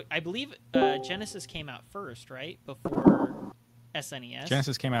put. I believe Genesis came out first, right, before SNES.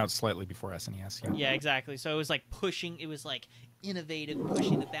 Genesis came out slightly before SNES. Yeah. Yeah, exactly. So it was like pushing. It was like innovative,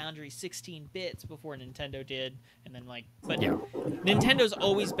 pushing the boundaries, 16 bits before Nintendo did, and then like, but Nintendo's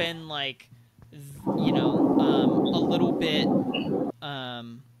always been like, a little bit,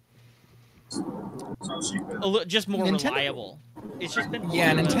 just more reliable. It's just been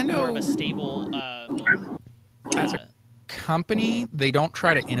Nintendo more of a stable. As a company, they don't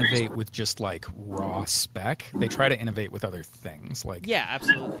try to innovate with just like raw spec. They try to innovate with other things. Like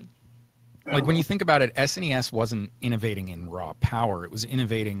absolutely. Like when you think about it, SNES wasn't innovating in raw power. It was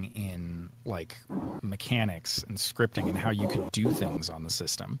innovating in like mechanics and scripting and how you could do things on the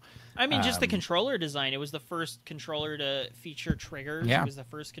system. I mean, just the controller design. It was the first controller to feature triggers. Yeah. It was the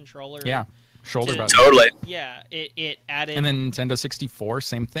first controller. Yeah. Shoulder button. Totally. Yeah. It added. And then Nintendo 64,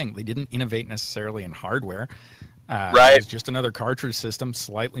 same thing. They didn't innovate necessarily in hardware. Right. It was just another cartridge system,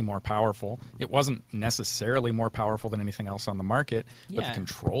 slightly more powerful. It wasn't necessarily more powerful than anything else on the market, but the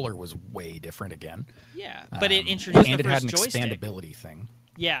controller was way different again. Yeah, but it introduced and the first it had an joystick. expandability thing.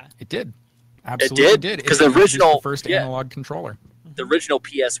 Yeah, it did. Absolutely it did because the original first analog controller. The original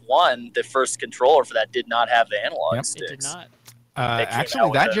PS1, the first controller for that did not have the analog sticks. It did not.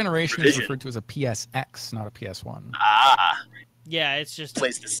 Actually, that generation is referred to as a PSX, not a PS1. Ah. Yeah, it's just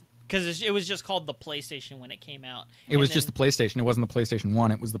because it was just called the PlayStation when it came out. It was just the PlayStation. It wasn't the PlayStation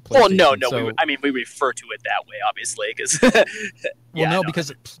 1. It was the PlayStation. Well, no. So, we refer to it that way, obviously, because.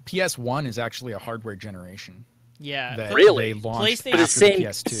 Because PS1 is actually a hardware generation. Yeah, that really. They launched but it's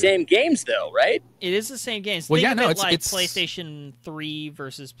same games though, right? It is the same games. Well, it's PlayStation 3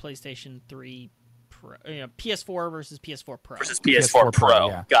 versus PlayStation 3. PS4 versus PS4 Pro. Versus PS4 Pro.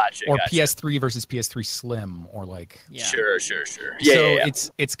 Yeah. Gotcha. Or PS3 versus PS3 Slim, or like. Yeah. Sure.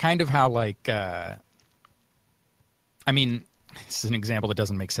 It's kind of how like. I mean, this is an example that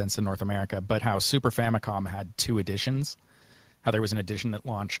doesn't make sense in North America, but how Super Famicom had two editions. How there was an edition that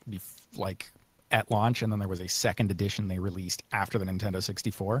launched at launch, and then there was a second edition they released after the Nintendo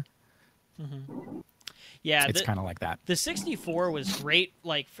 64. Mm-hmm. Yeah, it's kind of like that. The 64 was great.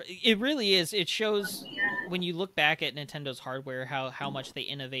 Like it really is. It shows when you look back at Nintendo's hardware how much they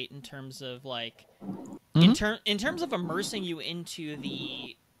innovate in terms of like in terms of immersing you into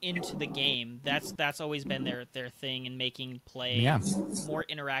the game. That's always been their thing in making play more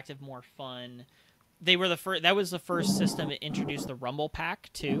interactive, more fun. They were the first. That was the first system that introduced the Rumble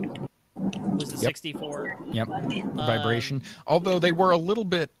Pack too. Was the 64. Yep. Vibration. Although they were a little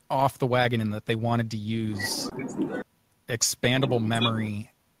bit off the wagon in that they wanted to use expandable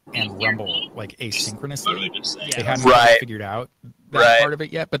memory and rumble like asynchronously. Yeah. They hadn't really figured out that part of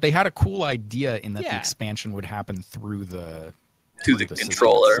it yet, but they had a cool idea in that the expansion would happen through the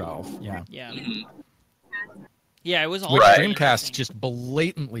controller itself. Yeah. Yeah. Yeah, it was all which Dreamcast just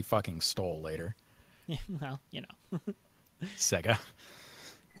blatantly fucking stole later. Yeah, well, Sega.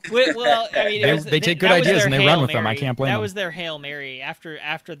 Well, I mean, they take good ideas and they run with them. I can't blame them. That was their Hail Mary. After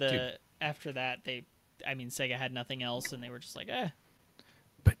that, Sega had nothing else, and they were just like, eh.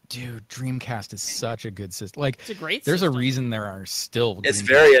 But dude, Dreamcast is such a good system. Like, it's a great there's system. A reason there are still. It's Dreamcast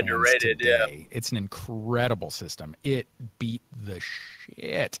very fans underrated. today. Yeah, it's an incredible system. It beat the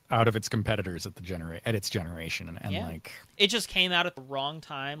shit out of its competitors at its generation, and like it just came out at the wrong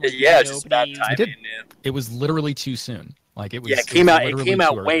time. Like, just bad timing. It was literally too soon. Like it was. Yeah, it came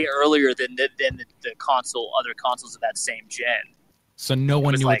out way earlier than the other consoles of that same gen. So no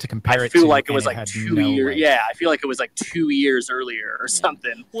one knew like, what to compare I it feel to. like it was like 2 years. Like, yeah, I feel like it was like 2 years earlier or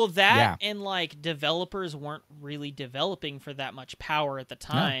something. Well, that and like developers weren't really developing for that much power at the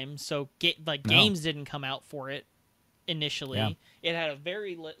time, so games didn't come out for it initially. Yeah. It had a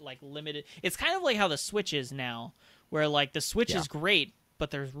very limited. It's kind of like how the Switch is now, where like the Switch is great, but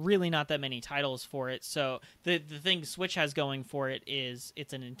there's really not that many titles for it. So the thing Switch has going for it is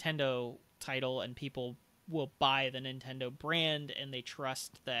it's a Nintendo title, and people will buy the Nintendo brand, and they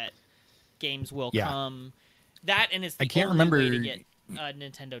trust that games will come. That, and it's the only way to get a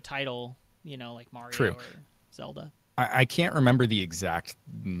Nintendo title, you know, like Mario or Zelda. I can't remember the exact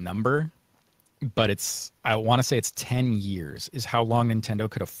number, but I want to say it's 10 years is how long Nintendo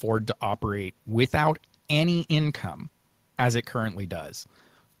could afford to operate without any income as it currently does,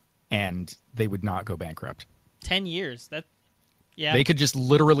 and they would not go bankrupt. 10 years. They could just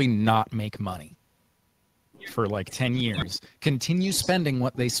literally not make money for like 10 years, continue spending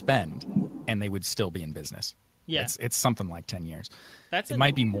what they spend, and they would still be in business. Yeah. It's something like 10 years. It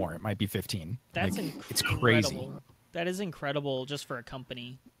might be more. It might be 15. That's it's crazy. That is incredible just for a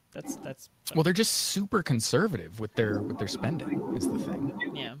company. That's well, they're just super conservative with their spending is the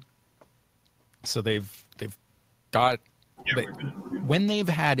thing. Yeah. So they've got when they've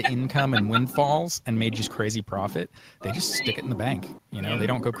had income and windfalls and made just crazy profit, they just stick it in the bank. You know, they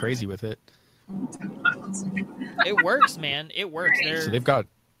don't go crazy with it. It works, man. It works. So they've got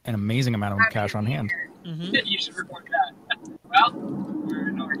an amazing amount of cash on hand. Mm-hmm. You should report that.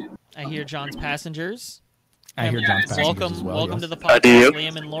 Well, I hear John's passengers. I hear John's passengers as well. Welcome to the podcast,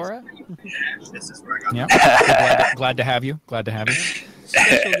 Liam and Laura. Yeah, glad to have you. Glad to have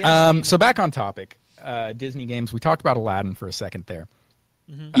you. So back on topic. Disney games. We talked about Aladdin for a second there.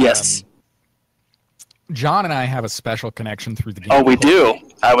 Mm-hmm. Yes. John and I have a special connection through the game. Oh, we do.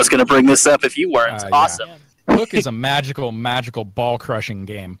 I was going to bring this up if you weren't. Awesome. Yeah. Hook is a magical ball-crushing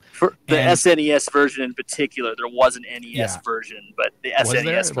game. For the SNES version in particular, there was an NES version, but the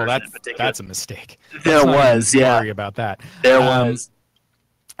SNES version in particular. That's a mistake. There was, yeah. Sorry about that. There was.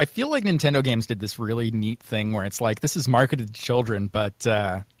 I feel like Nintendo games did this really neat thing where it's like, this is marketed to children, but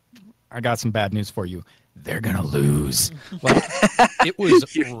I got some bad news for you. They're gonna lose. Like, it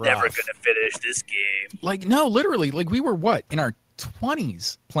was You're rough. never gonna finish this game. Like, no, literally. Like, we were in our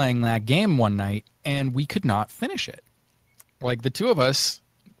 20s playing that game one night, and we could not finish it. Like, the two of us,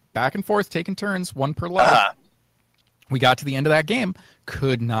 back and forth, taking turns, one per life. We got to the end of that game,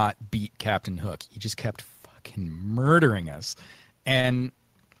 could not beat Captain Hook. He just kept fucking murdering us, and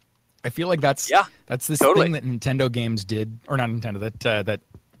I feel like that's this thing that Nintendo games did, or not Nintendo, that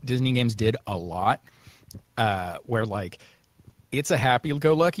Disney games did a lot, where like it's a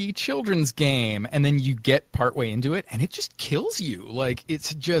happy-go-lucky children's game, and then you get partway into it, and it just kills you. Like,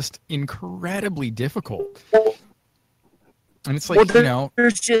 it's just incredibly difficult. And it's like,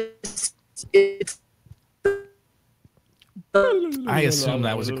 there's just I assume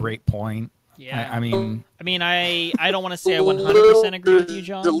that was a great point. Yeah. I mean, I don't want to say I 100% agree with you,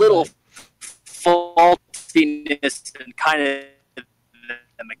 John. There's a little faultiness and kind of the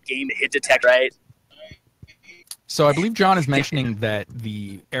game hit detect, right? So I believe John is mentioning that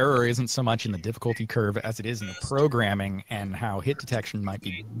the error isn't so much in the difficulty curve as it is in the programming and how hit detection might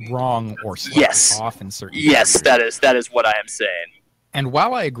be wrong or off in certain areas. That is what I am saying. And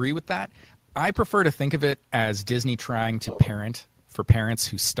while I agree with that, I prefer to think of it as Disney trying to parent for parents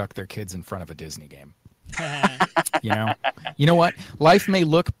who stuck their kids in front of a Disney game. You know what? Life may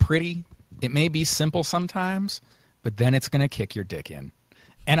look pretty, it may be simple sometimes, but then it's going to kick your dick in.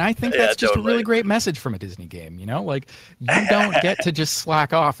 And I think that's just a really great message from a Disney game, Like, you don't get to just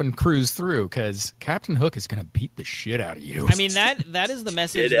slack off and cruise through, because Captain Hook is going to beat the shit out of you. I mean, that is the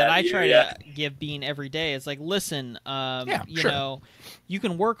message that I try to give Bean every day. It's like, listen, you know, you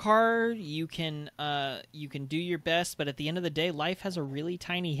can work hard, you can do your best, but at the end of the day, life has a really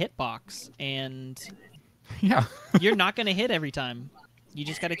tiny hitbox, and you're not going to hit every time. You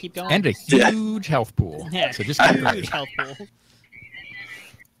just got to keep going. And a huge health pool. Yeah, so just keep huge health pool.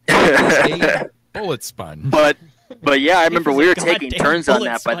 A bullet sponge. But yeah, I remember we were taking turns on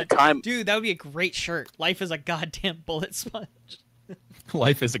that by the time. Dude, that would be a great shirt. Life is a goddamn bullet sponge.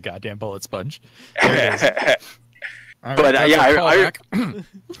 Life is a goddamn bullet sponge. But I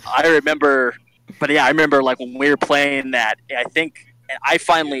remember. But yeah, I remember like when we were playing that. I think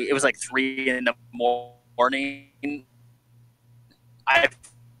it was like 3 in the morning. I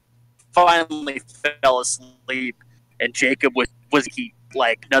finally fell asleep, and Jacob was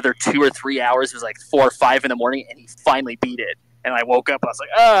like another 2 or 3 hours. It was like 4 or 5 in the morning, and he finally beat it. And I woke up, I was like,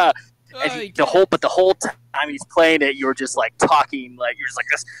 And the whole time he's playing it, you're just like talking, like you're just like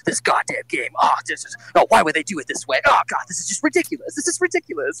this goddamn game. Why would they do it this way? Oh god, this is just ridiculous. This is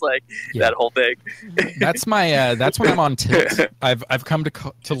ridiculous. Like that whole thing. That's my that's when I'm on tilt. I've come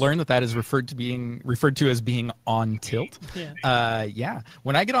to learn that is referred to as being on tilt. Yeah.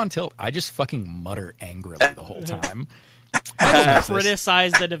 When I get on tilt, I just fucking mutter angrily the whole time.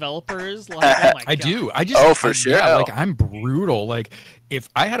 Criticize the developers, like, oh my God. I do. For sure. Yeah, like I'm brutal. Like if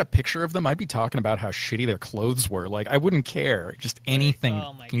I had a picture of them, I'd be talking about how shitty their clothes were. Like I wouldn't care. Just anything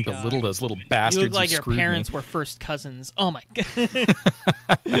can belittle those little bastards. You look like your parents me. were first cousins. Oh my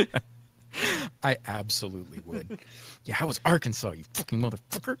God. I absolutely would. Yeah, how was Arkansas, you fucking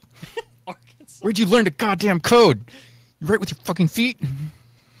motherfucker? Arkansas. Where'd you learn the goddamn code? You right with your fucking feet?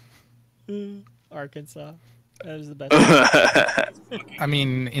 Arkansas. That was the best. I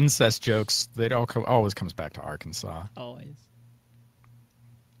mean, incest jokes, they always comes back to Arkansas. Always.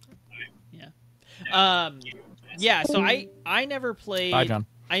 Yeah. Yeah, so I never played... Bye, John.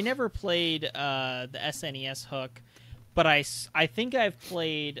 I never played the SNES hook, but I think I've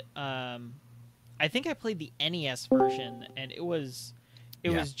played... I think I played the NES version, and it was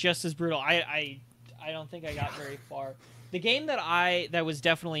just as brutal. I don't think I got very far. The game that was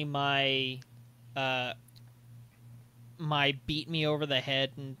definitely my beat me over the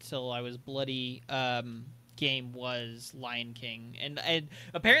head until I was bloody game was Lion King, and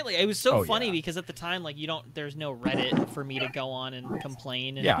apparently it was so funny because at the time, like, there's no Reddit for me to go on and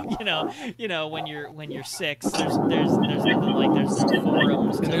complain, and you know when you're 6, there's nothing, like there's no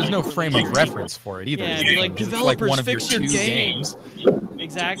forums, and there's no frame of reference for it either. Yeah, like developers one of fix your your two games.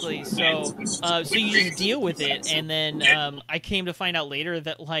 Exactly. So you just deal with it, and then I came to find out later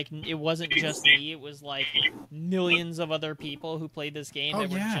that like it wasn't just me; it was like millions of other people who played this game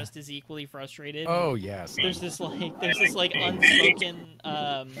that were just as equally frustrated. Oh yes. There's this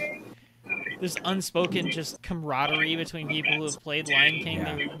unspoken just camaraderie between people who have played Lion King.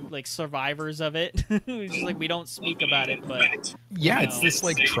 They're like survivors of it. It's just like we don't speak about it, but it's this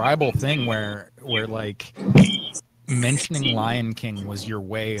like tribal thing where like mentioning Lion King was your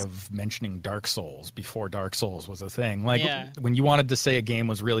way of mentioning Dark Souls before Dark Souls was a thing. Like when you wanted to say a game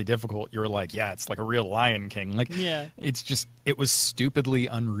was really difficult, you were like, yeah, it's like a real Lion King. Like it was stupidly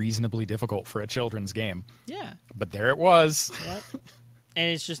unreasonably difficult for a children's game. Yeah. But there it was. Yep.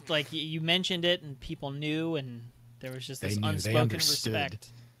 And it's just like you mentioned it and people knew, and there was just this unspoken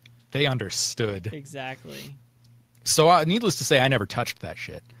respect. They understood. Exactly. So, needless to say, I never touched that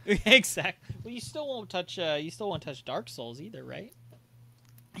shit. Exactly. Well, you still won't touch Dark Souls either, right?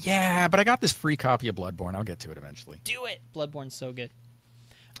 Yeah, but I got this free copy of Bloodborne. I'll get to it eventually. Do it. Bloodborne's so good.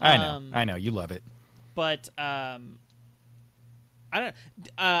 I know. You love it. But I don't.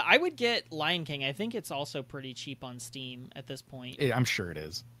 I would get Lion King. I think it's also pretty cheap on Steam at this point. I'm sure it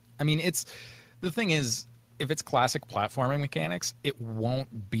is. I mean, the thing is, if it's classic platforming mechanics, it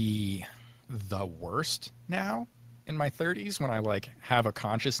won't be the worst now. In my 30s, when I like have a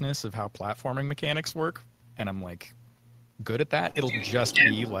consciousness of how platforming mechanics work, and I'm like good at that, it'll just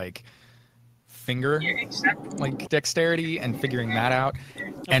be like finger like dexterity and figuring that out.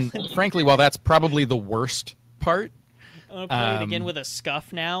 And frankly, while that's probably the worst part, I'm gonna play it again with a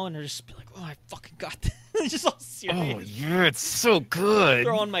scuff now, and they're just be like, "Oh, I fucking got this!" Just all serious. Oh yeah, it's so good.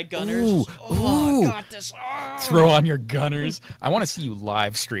 Throw on my gunners. I got this. Oh. Throw on your gunners. I want to see you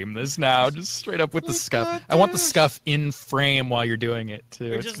live stream this now, just straight up with the scuff. I want the scuff in frame while you're doing it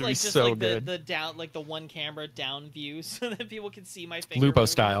too. It's gonna be so good. The down, like the one camera down view, so that people can see my finger. Lupo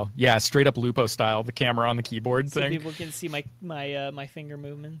style, yeah, straight up Lupo style. The camera on the keyboard so thing. People can see my finger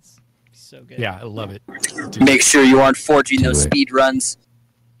movements. So good. Yeah, I love it. Dude. Make sure you aren't forging those speed runs.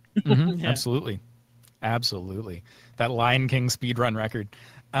 Mm-hmm, absolutely. That Lion King speedrun record.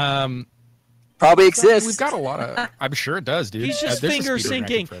 Probably exists. We've got a lot of... I'm sure it does, dude. He's just finger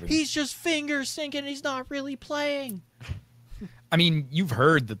syncing. He's just finger syncing. He's not really playing. I mean, you've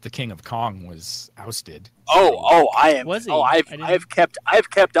heard that the King of Kong was ousted. I am. Was he? I've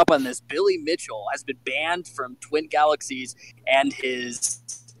kept up on this. Billy Mitchell has been banned from Twin Galaxies and his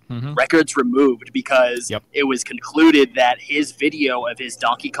records removed because it was concluded that his video of his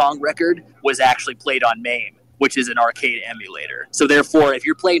Donkey Kong record was actually played on MAME, which is an arcade emulator. So therefore, if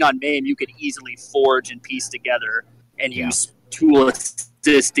you're playing on MAME, you can easily forge and piece together and use tool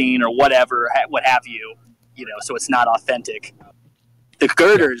assisting or whatever, what have you. You know, so it's not authentic. The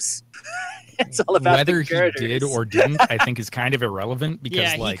girders. It's all about whether the girders. He did or didn't, I think is kind of irrelevant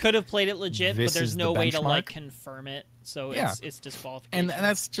because he could have played it legit, but there's no way to like confirm it, so it's disqualification. And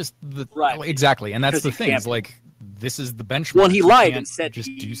that's just the exactly, and that's the thing. Is like this is the benchmark. Well, he lied and said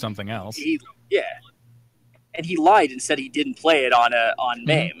do something else. and he lied and said he didn't play it on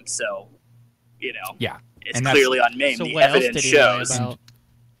MAME. So, Yeah, it's and clearly on MAME. So the what else evidence did he lie shows. about?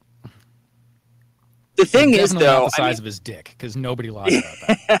 The thing is, definitely though, not the size of his dick, because nobody lied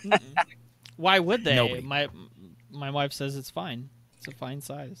about that. Why would they? Nobody. My wife says it's fine. It's a fine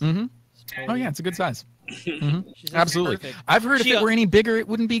size. Mm-hmm. It's totally- Oh yeah, it's a good size. she says it's Absolutely. perfect. I've heard if She- it were any bigger, it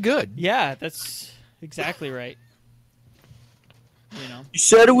wouldn't be good. Yeah, that's exactly right. you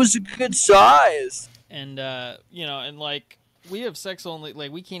said it was a good size. And and like we have sex only,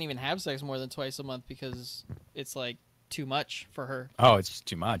 like we can't even have sex more than twice a month because it's like too much for her. Oh, it's just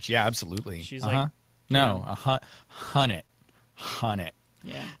too much. Yeah, absolutely. She's like, no, hunt it.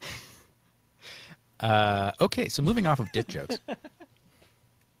 Yeah. Okay, so moving off of dick jokes.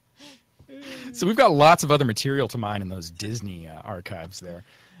 So we've got lots of other material to mine in those Disney archives there.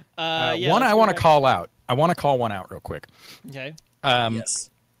 One I want to call out. I want to call one out real quick. Okay. Yes.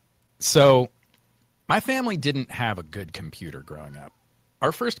 So my family didn't have a good computer growing up.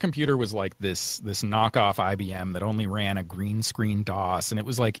 Our first computer was like this knockoff IBM that only ran a green screen DOS, and it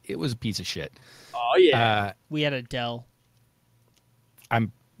was a piece of shit. Oh yeah. We had a Dell.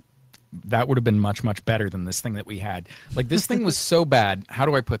 That would have been much, much better than this thing that we had. Like, this thing was so bad. How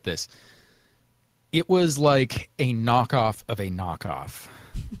do I put this? It was like a knockoff of a knockoff.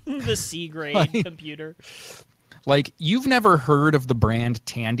 The C grade computer. Like, you've never heard of the brand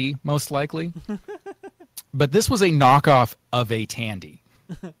Tandy, most likely. But this was a knockoff of a Tandy.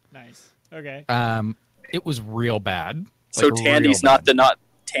 Nice. Okay. It was real bad. So Like, Tandy's real not bad.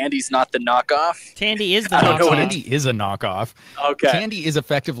 Tandy's not the knockoff. Tandy is the I don't know knockoff. what Tandy is a knockoff. Okay, Tandy is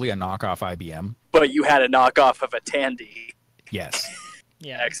effectively a knockoff IBM. but you had a knockoff of a Tandy. Yes.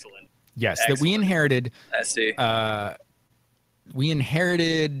 Yeah. Excellent. Yes, that we inherited. I see. We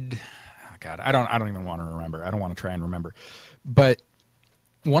inherited. Oh God, I don't even want to remember. I don't want to try and remember. But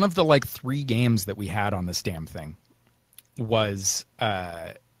one of the like 3 games that we had on this damn thing was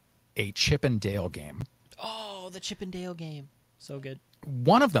a Chip and Dale game. Oh, the Chip and Dale game. So good.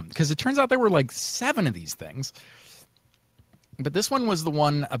 One of them, because it turns out there were like 7 of these things. But this one was the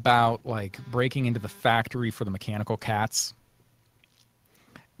one about like breaking into the factory for the mechanical cats.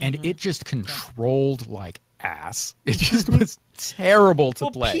 And it just controlled like ass. It just was terrible to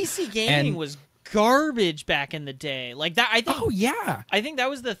play. PC gaming was garbage back in the day. Like that, I think. Oh yeah. I think that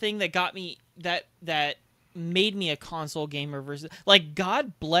was the thing that got me that made me a console gamer versus like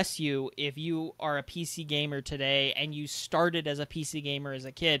God bless you if you are a PC gamer today and you started as a PC gamer as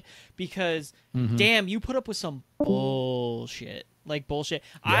a kid because damn, you put up with some bullshit. Like bullshit.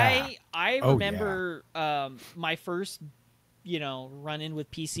 Yeah. I remember my first run in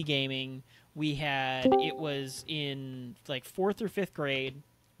with PC gaming. It was in like 4th or 5th grade.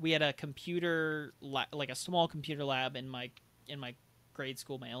 We had a computer like a small computer lab in my grade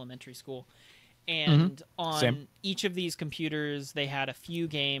school, my elementary school. And on each of these computers, they had a few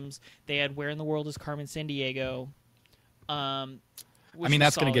games. They had Where in the World is Carmen Sandiego? I mean,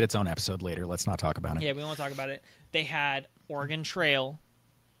 that's going to get its own episode later. Let's not talk about it. Yeah, we won't talk about it. They had Oregon Trail,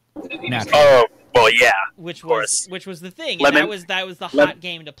 Naturally. Oh well, yeah. which was the thing. And Lemon- that was the hot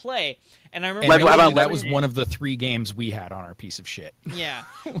game to play. And I remember And How about that was one of the 3 games we had on our piece of shit. Yeah.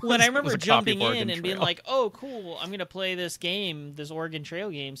 When I remember was a copy jumping of Oregon in and being Trail. like, "Oh, cool! I'm gonna play this game, this Oregon Trail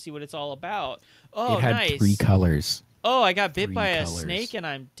game, see what it's all about." Oh, It had nice. 3 colors. Oh, I got bit 3 by a colors. snake and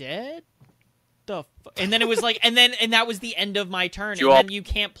I'm dead. And then it was like, and that was the end of my turn. You And all- then you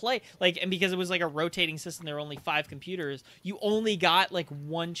can't play and because it was like a rotating system, there were only 5 computers. You only got like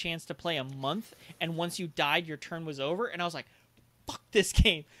 1 chance to play a month, and once you died, your turn was over. And I was like, "Fuck this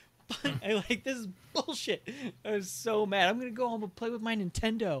game." I like this is bullshit. I was so mad. I'm gonna go home and play with my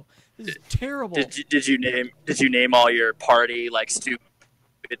Nintendo. This is terrible. Did you name all your party like stupid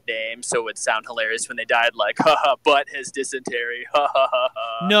names so it would sound hilarious when they died? Like, haha, butt has dysentery. Ha ha ha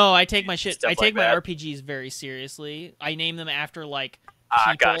ha. No, I take my shit. Stuff I take like my that. RPGs very seriously. I name them after like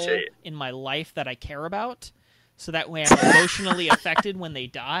Ah, people gotcha. in my life that I care about, so that way I'm emotionally affected when they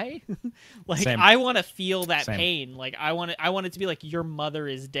die. Like Same. I want to feel that Same. pain. Like I want it to be like your mother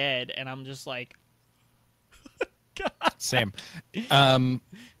is dead, and I'm just like, God. Same. I'm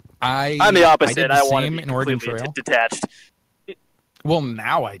the I opposite. did the I want to same be in Oregon completely Trail. detached. Well,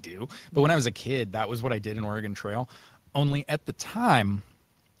 now I do. But when I was a kid, that was what I did in Oregon Trail. Only at the time,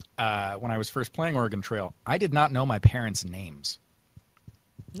 when I was first playing Oregon Trail, I did not know my parents' names.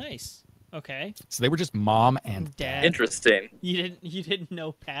 Nice. Okay. So they were just mom and Dad. Interesting. You didn't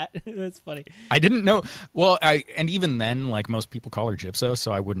know Pat? That's funny. I didn't know. Well, and even then, like most people call her Gypso,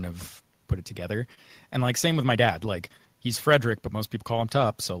 so I wouldn't have put it together. And like same with my dad. Like he's Frederick, but most people call him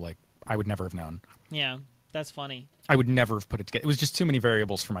Tup, so like I would never have known. Yeah. That's funny. I would never have put it together. It was just too many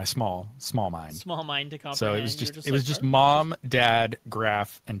variables for my small mind. Small mind to comprehend. So it was just mom, dad,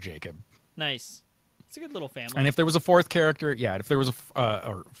 Graf, and Jacob. Nice. It's a good little family. And if there was a fourth character, if there was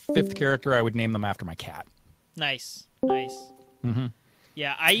a fifth character, I would name them after my cat. Nice. Mm-hmm.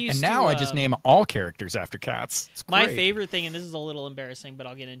 Yeah, I used and now I just name all characters after cats. It's my great. favorite thing, and this is a little embarrassing, but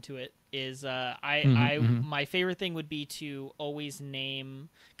I'll get into it, is my favorite thing would be to always name,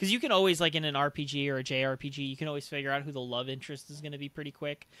 because you can always, like in an RPG or a JRPG, you can always figure out who the love interest is going to be pretty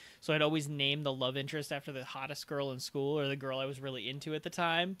quick. So I'd always name the love interest after the hottest girl in school or the girl I was really into at the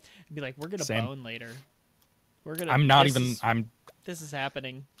time, and be like, we're gonna bone later. This is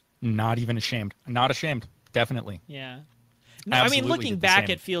happening. Not even ashamed. Not ashamed. Definitely. Yeah. No, Absolutely. I mean, looking back,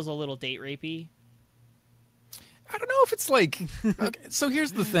 it feels a little date rapey. I don't know if it's like. Okay, so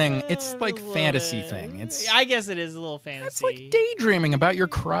here's the thing. It's like fantasy thing. I guess it is a little fantasy. It's like daydreaming about your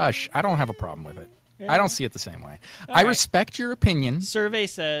crush. I don't have a problem with it. I don't see it the same way. I respect your opinion. Survey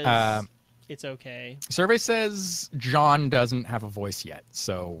says it's okay. Survey says John doesn't have a voice yet,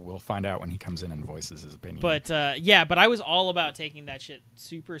 so we'll find out when he comes in and voices his opinion. But but I was all about taking that shit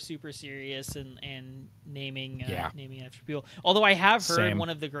super, super serious and naming after people. Although I have heard one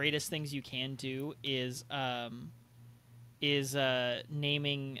of the greatest things you can do is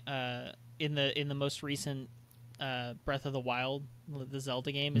naming in the most recent Breath of the Wild, the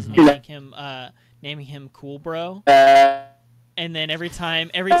Zelda game, is naming him Cool Bro. And then every time,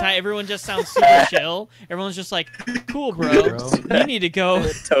 everyone just sounds super chill. Everyone's just like, "Cool, bro. You need to go."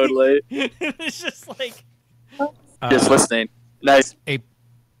 Totally. It's just like just listening. Nice. A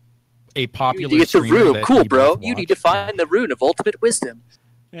popular. You get the rune. Cool, bro. You need to find the rune of ultimate wisdom.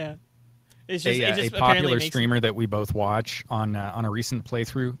 Yeah. It's just a popular streamer that we both watch on a recent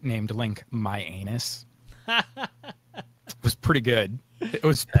playthrough named Link My Anus was pretty good. It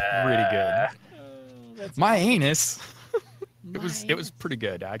was pretty good. My Anus. It was pretty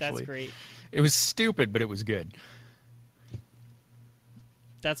good, actually. That's great. It was stupid, but it was good.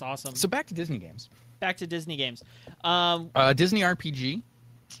 That's awesome. So back to Disney games. Disney RPG.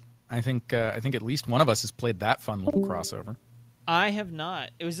 I think at least one of us has played that fun little crossover. I have not.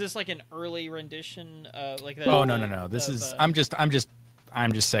 Was this like an early rendition, like that? Oh no. This is. I'm just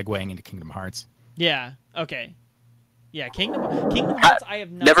segueing into Kingdom Hearts. Yeah. Okay. Yeah, Kingdom Hearts. I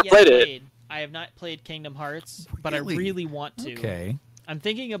have not never yet played it. I have not played Kingdom Hearts, but I really want to. Okay. I'm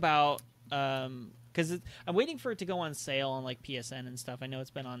thinking about because I'm waiting for it to go on sale on like PSN and stuff. I know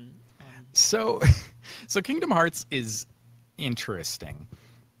it's been on. So Kingdom Hearts is interesting.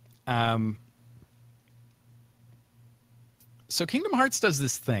 So Kingdom Hearts does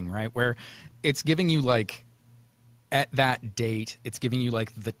this thing, right, where it's giving you like at that date, it's giving you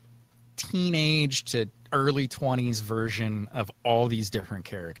like the teenage to early 20s version of all these different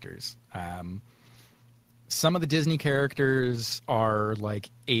characters. Some of the Disney characters are like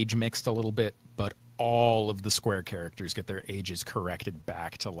age mixed a little bit, but all of the Square characters get their ages corrected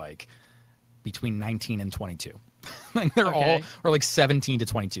back to like between 19 and 22. Like they're all, or like 17 to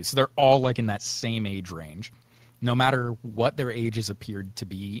 22. So they're all like in that same age range, no matter what their ages appeared to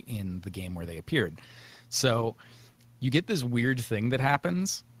be in the game where they appeared. So you get this weird thing that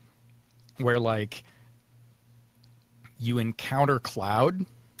happens where like you encounter Cloud,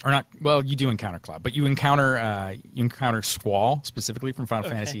 or not, well, you do encounter Cloud, but you encounter Squall specifically from Final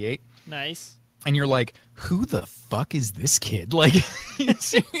Fantasy VIII. Nice. And you're like, who the fuck is this kid? Like,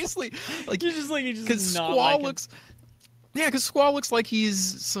 seriously, like you're just because Squall looks, because Squall looks like he's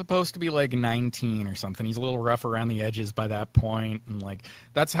supposed to be like 19 or something. He's a little rough around the edges by that point, and like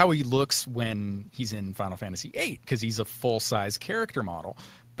that's how he looks when he's in Final Fantasy VIII, because he's a full size character model.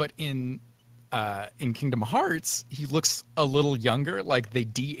 But in Kingdom Hearts, he looks a little younger, like they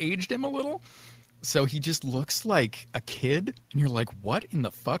de-aged him a little. So he just looks like a kid, and you're like, what in the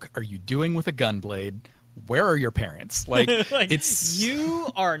fuck are you doing with a gunblade? Where are your parents? Like, like it's...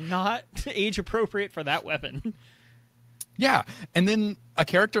 You are not age appropriate for that weapon. Yeah, and then a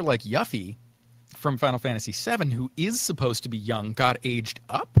character like Yuffie from Final Fantasy VII, who is supposed to be young, got aged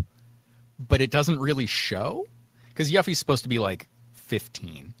up, but it doesn't really show, because Yuffie's supposed to be like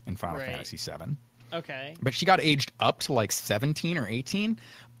 15 in Final Fantasy VII. Okay. But she got aged up to like 17 or 18.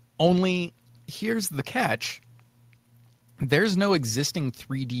 Only, here's the catch. There's no existing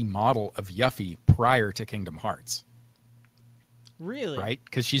 3D model of Yuffie prior to Kingdom Hearts. Really? Right?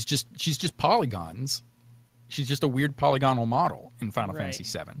 Because she's just polygons. She's just a weird polygonal model in Final Fantasy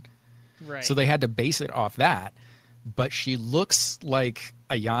VII. Right. So they had to base it off that. But she looks like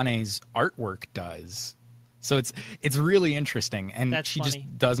Ayane's artwork does. So it's really interesting, and That's she funny.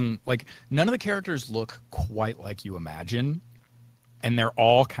 just doesn't, like, none of the characters look quite like you imagine, and they're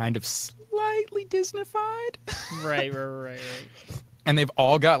all kind of slightly slightly Disneyfied. Right. And they've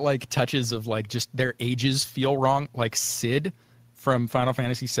all got like touches of like just their ages feel wrong. Like Sid from Final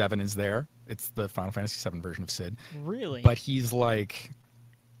Fantasy VII is there. It's the Final Fantasy VII version of Sid. Really? But he's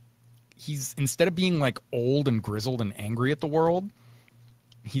instead of being like old and grizzled and angry at the world,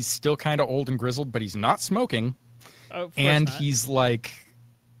 he's still kind of old and grizzled, but he's not smoking. Oh, of course and not. he's like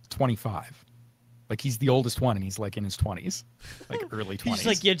 25. Like he's the oldest one, and he's like in his 20s, like early 20s. He's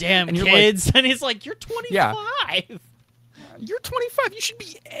like, you damn And you're kids. And he's like, you're 25. Yeah. You're 25. You should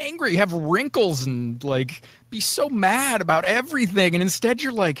be angry, have wrinkles, and like be so mad about everything. And instead,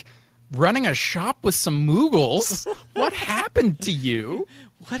 you're like running a shop with some Moogles. What happened to you?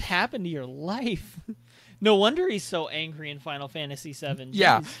 What happened to your life? No wonder he's so angry in Final Fantasy VII.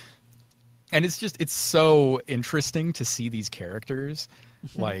 Yeah. Jeez. And it's so interesting to see these characters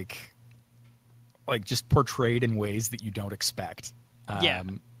like just portrayed in ways that you don't expect. Yeah.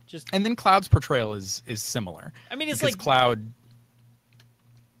 Just, and then Cloud's portrayal is similar. I mean, it's because like Cloud.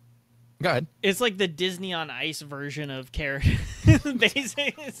 Go ahead. It's like the Disney on Ice version of character.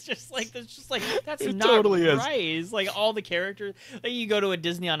 Basically, it's just like that's It not totally is. right. It's like all the characters. Like you go to a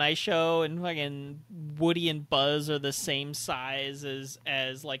Disney on Ice show, and fucking Woody and Buzz are the same size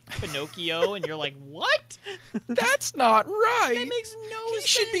as like Pinocchio, and you're like, what? That's not right. That makes no He sense.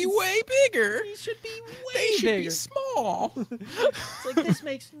 should be way bigger. He should be way They should bigger. be small. It's like this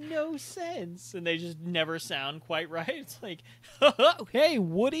makes no sense, and they just never sound quite right. It's like, hey,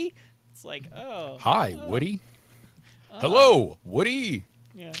 Woody. It's like, oh. Hi, Woody. Hello, Woody.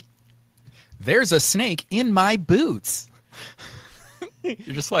 Yeah. There's a snake in my boots. You're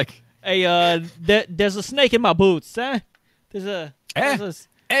just like, Hey, there's a snake in my boots, huh? There's a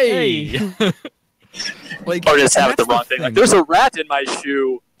hey. Like, Or just have that's it the wrong thing. Like, thing. there's a rat in my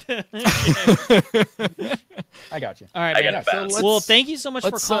shoe. I got you. All right, I man. got it fast. Well, thank you so much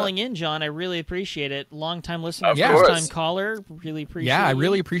for let's, calling in, John. I really appreciate it. Long-time listener, Of first-time course. caller. Really appreciate Yeah, I you.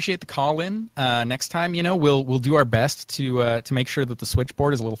 really appreciate the call in. Next time, we'll do our best to make sure that the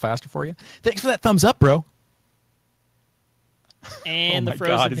switchboard is a little faster for you. Thanks for that thumbs up, bro. And oh the my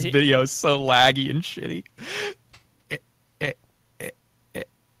frozen god, his video is so laggy and shitty.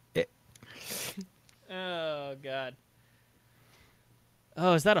 Oh, God.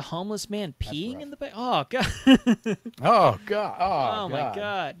 Oh, is that a homeless man peeing rough. in the back? Oh, God. Oh god. Oh, my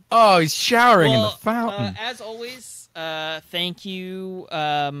God. Oh, he's showering in the Well, fountain. as always, thank you,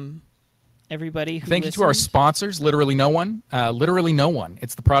 everybody who Thank you to our listened. sponsors, Literally No One. Literally No One.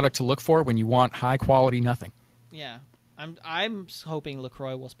 It's the product to look for when you want high quality nothing. Yeah, I'm hoping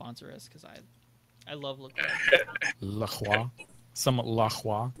LaCroix will sponsor us because I love LaCroix. La Croix. Some La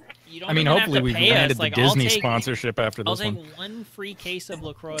Croix. You don't I mean, even have hopefully to we've pay landed us. the Like, Disney I'll take, sponsorship after I'll this take one. one free case of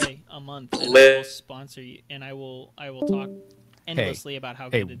LaCroix a month, and I Lit. will sponsor you, and I will talk endlessly about how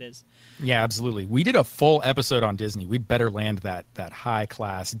good it is. Yeah, absolutely. We did a full episode on Disney. We better land that high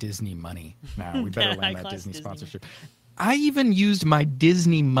class Disney money now. We better land that high-class Disney Disney sponsorship. I even used my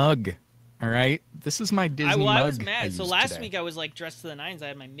Disney mug. All right, this is my Disney mug. I was mad. So used last today. week I was like dressed to the nines. I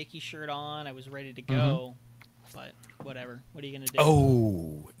had my Mickey shirt on. I was ready to go, but whatever. What are you gonna do?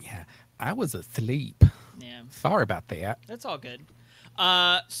 Oh yeah, I was asleep. Yeah, Sorry about that. that's all good.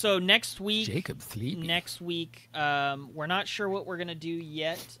 So next week, Jacob sleepy. we're not sure what we're gonna do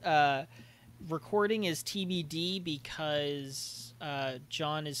yet. Recording is TBD because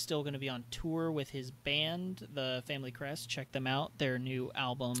John is still going to be on tour with his band, the Family Crest. Check them out. Their new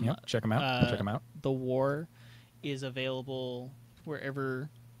album, Yep, check them out. Check them out. The War, is available wherever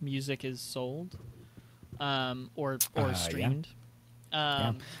music is sold, or Yeah. streamed.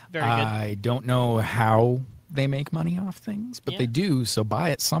 Yeah. Very good. I don't know how they make money off things, but Yeah. they do. So buy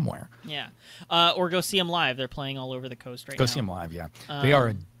it somewhere. Yeah, or go see them live. They're playing all over the coast right now. Go see them live. Yeah, they are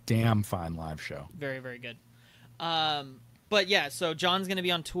a damn fine live show. Very, very good. But yeah, so John's going to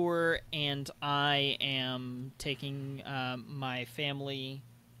be on tour, and I am taking my family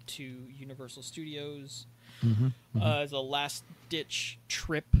to Universal Studios as a last-ditch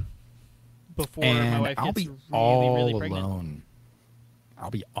trip before And my wife I'll gets be really, really all pregnant. alone. I'll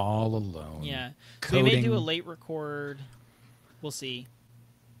be all alone. Yeah, so we may do a coding. late record. We'll see.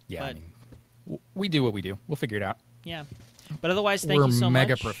 Yeah, I but- mean, we do what we do. We'll figure it out. Yeah, but otherwise, thank We're you so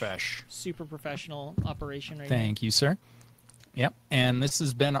mega much. profesh. Super professional operation right now. Thank you, sir. Yep. And this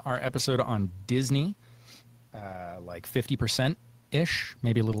has been our episode on Disney. Like 50% ish,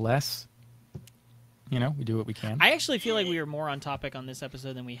 maybe a little less. We do what we can. I actually feel like we were more on topic on this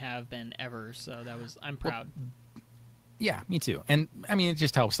episode than we have been ever, so I'm proud. Yeah, me too. And I mean, it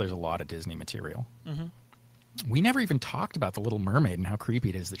just helps. There's a lot of Disney material. We never even talked about the Little Mermaid and how creepy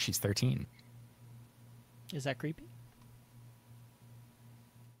it is that she's 13. Is that creepy?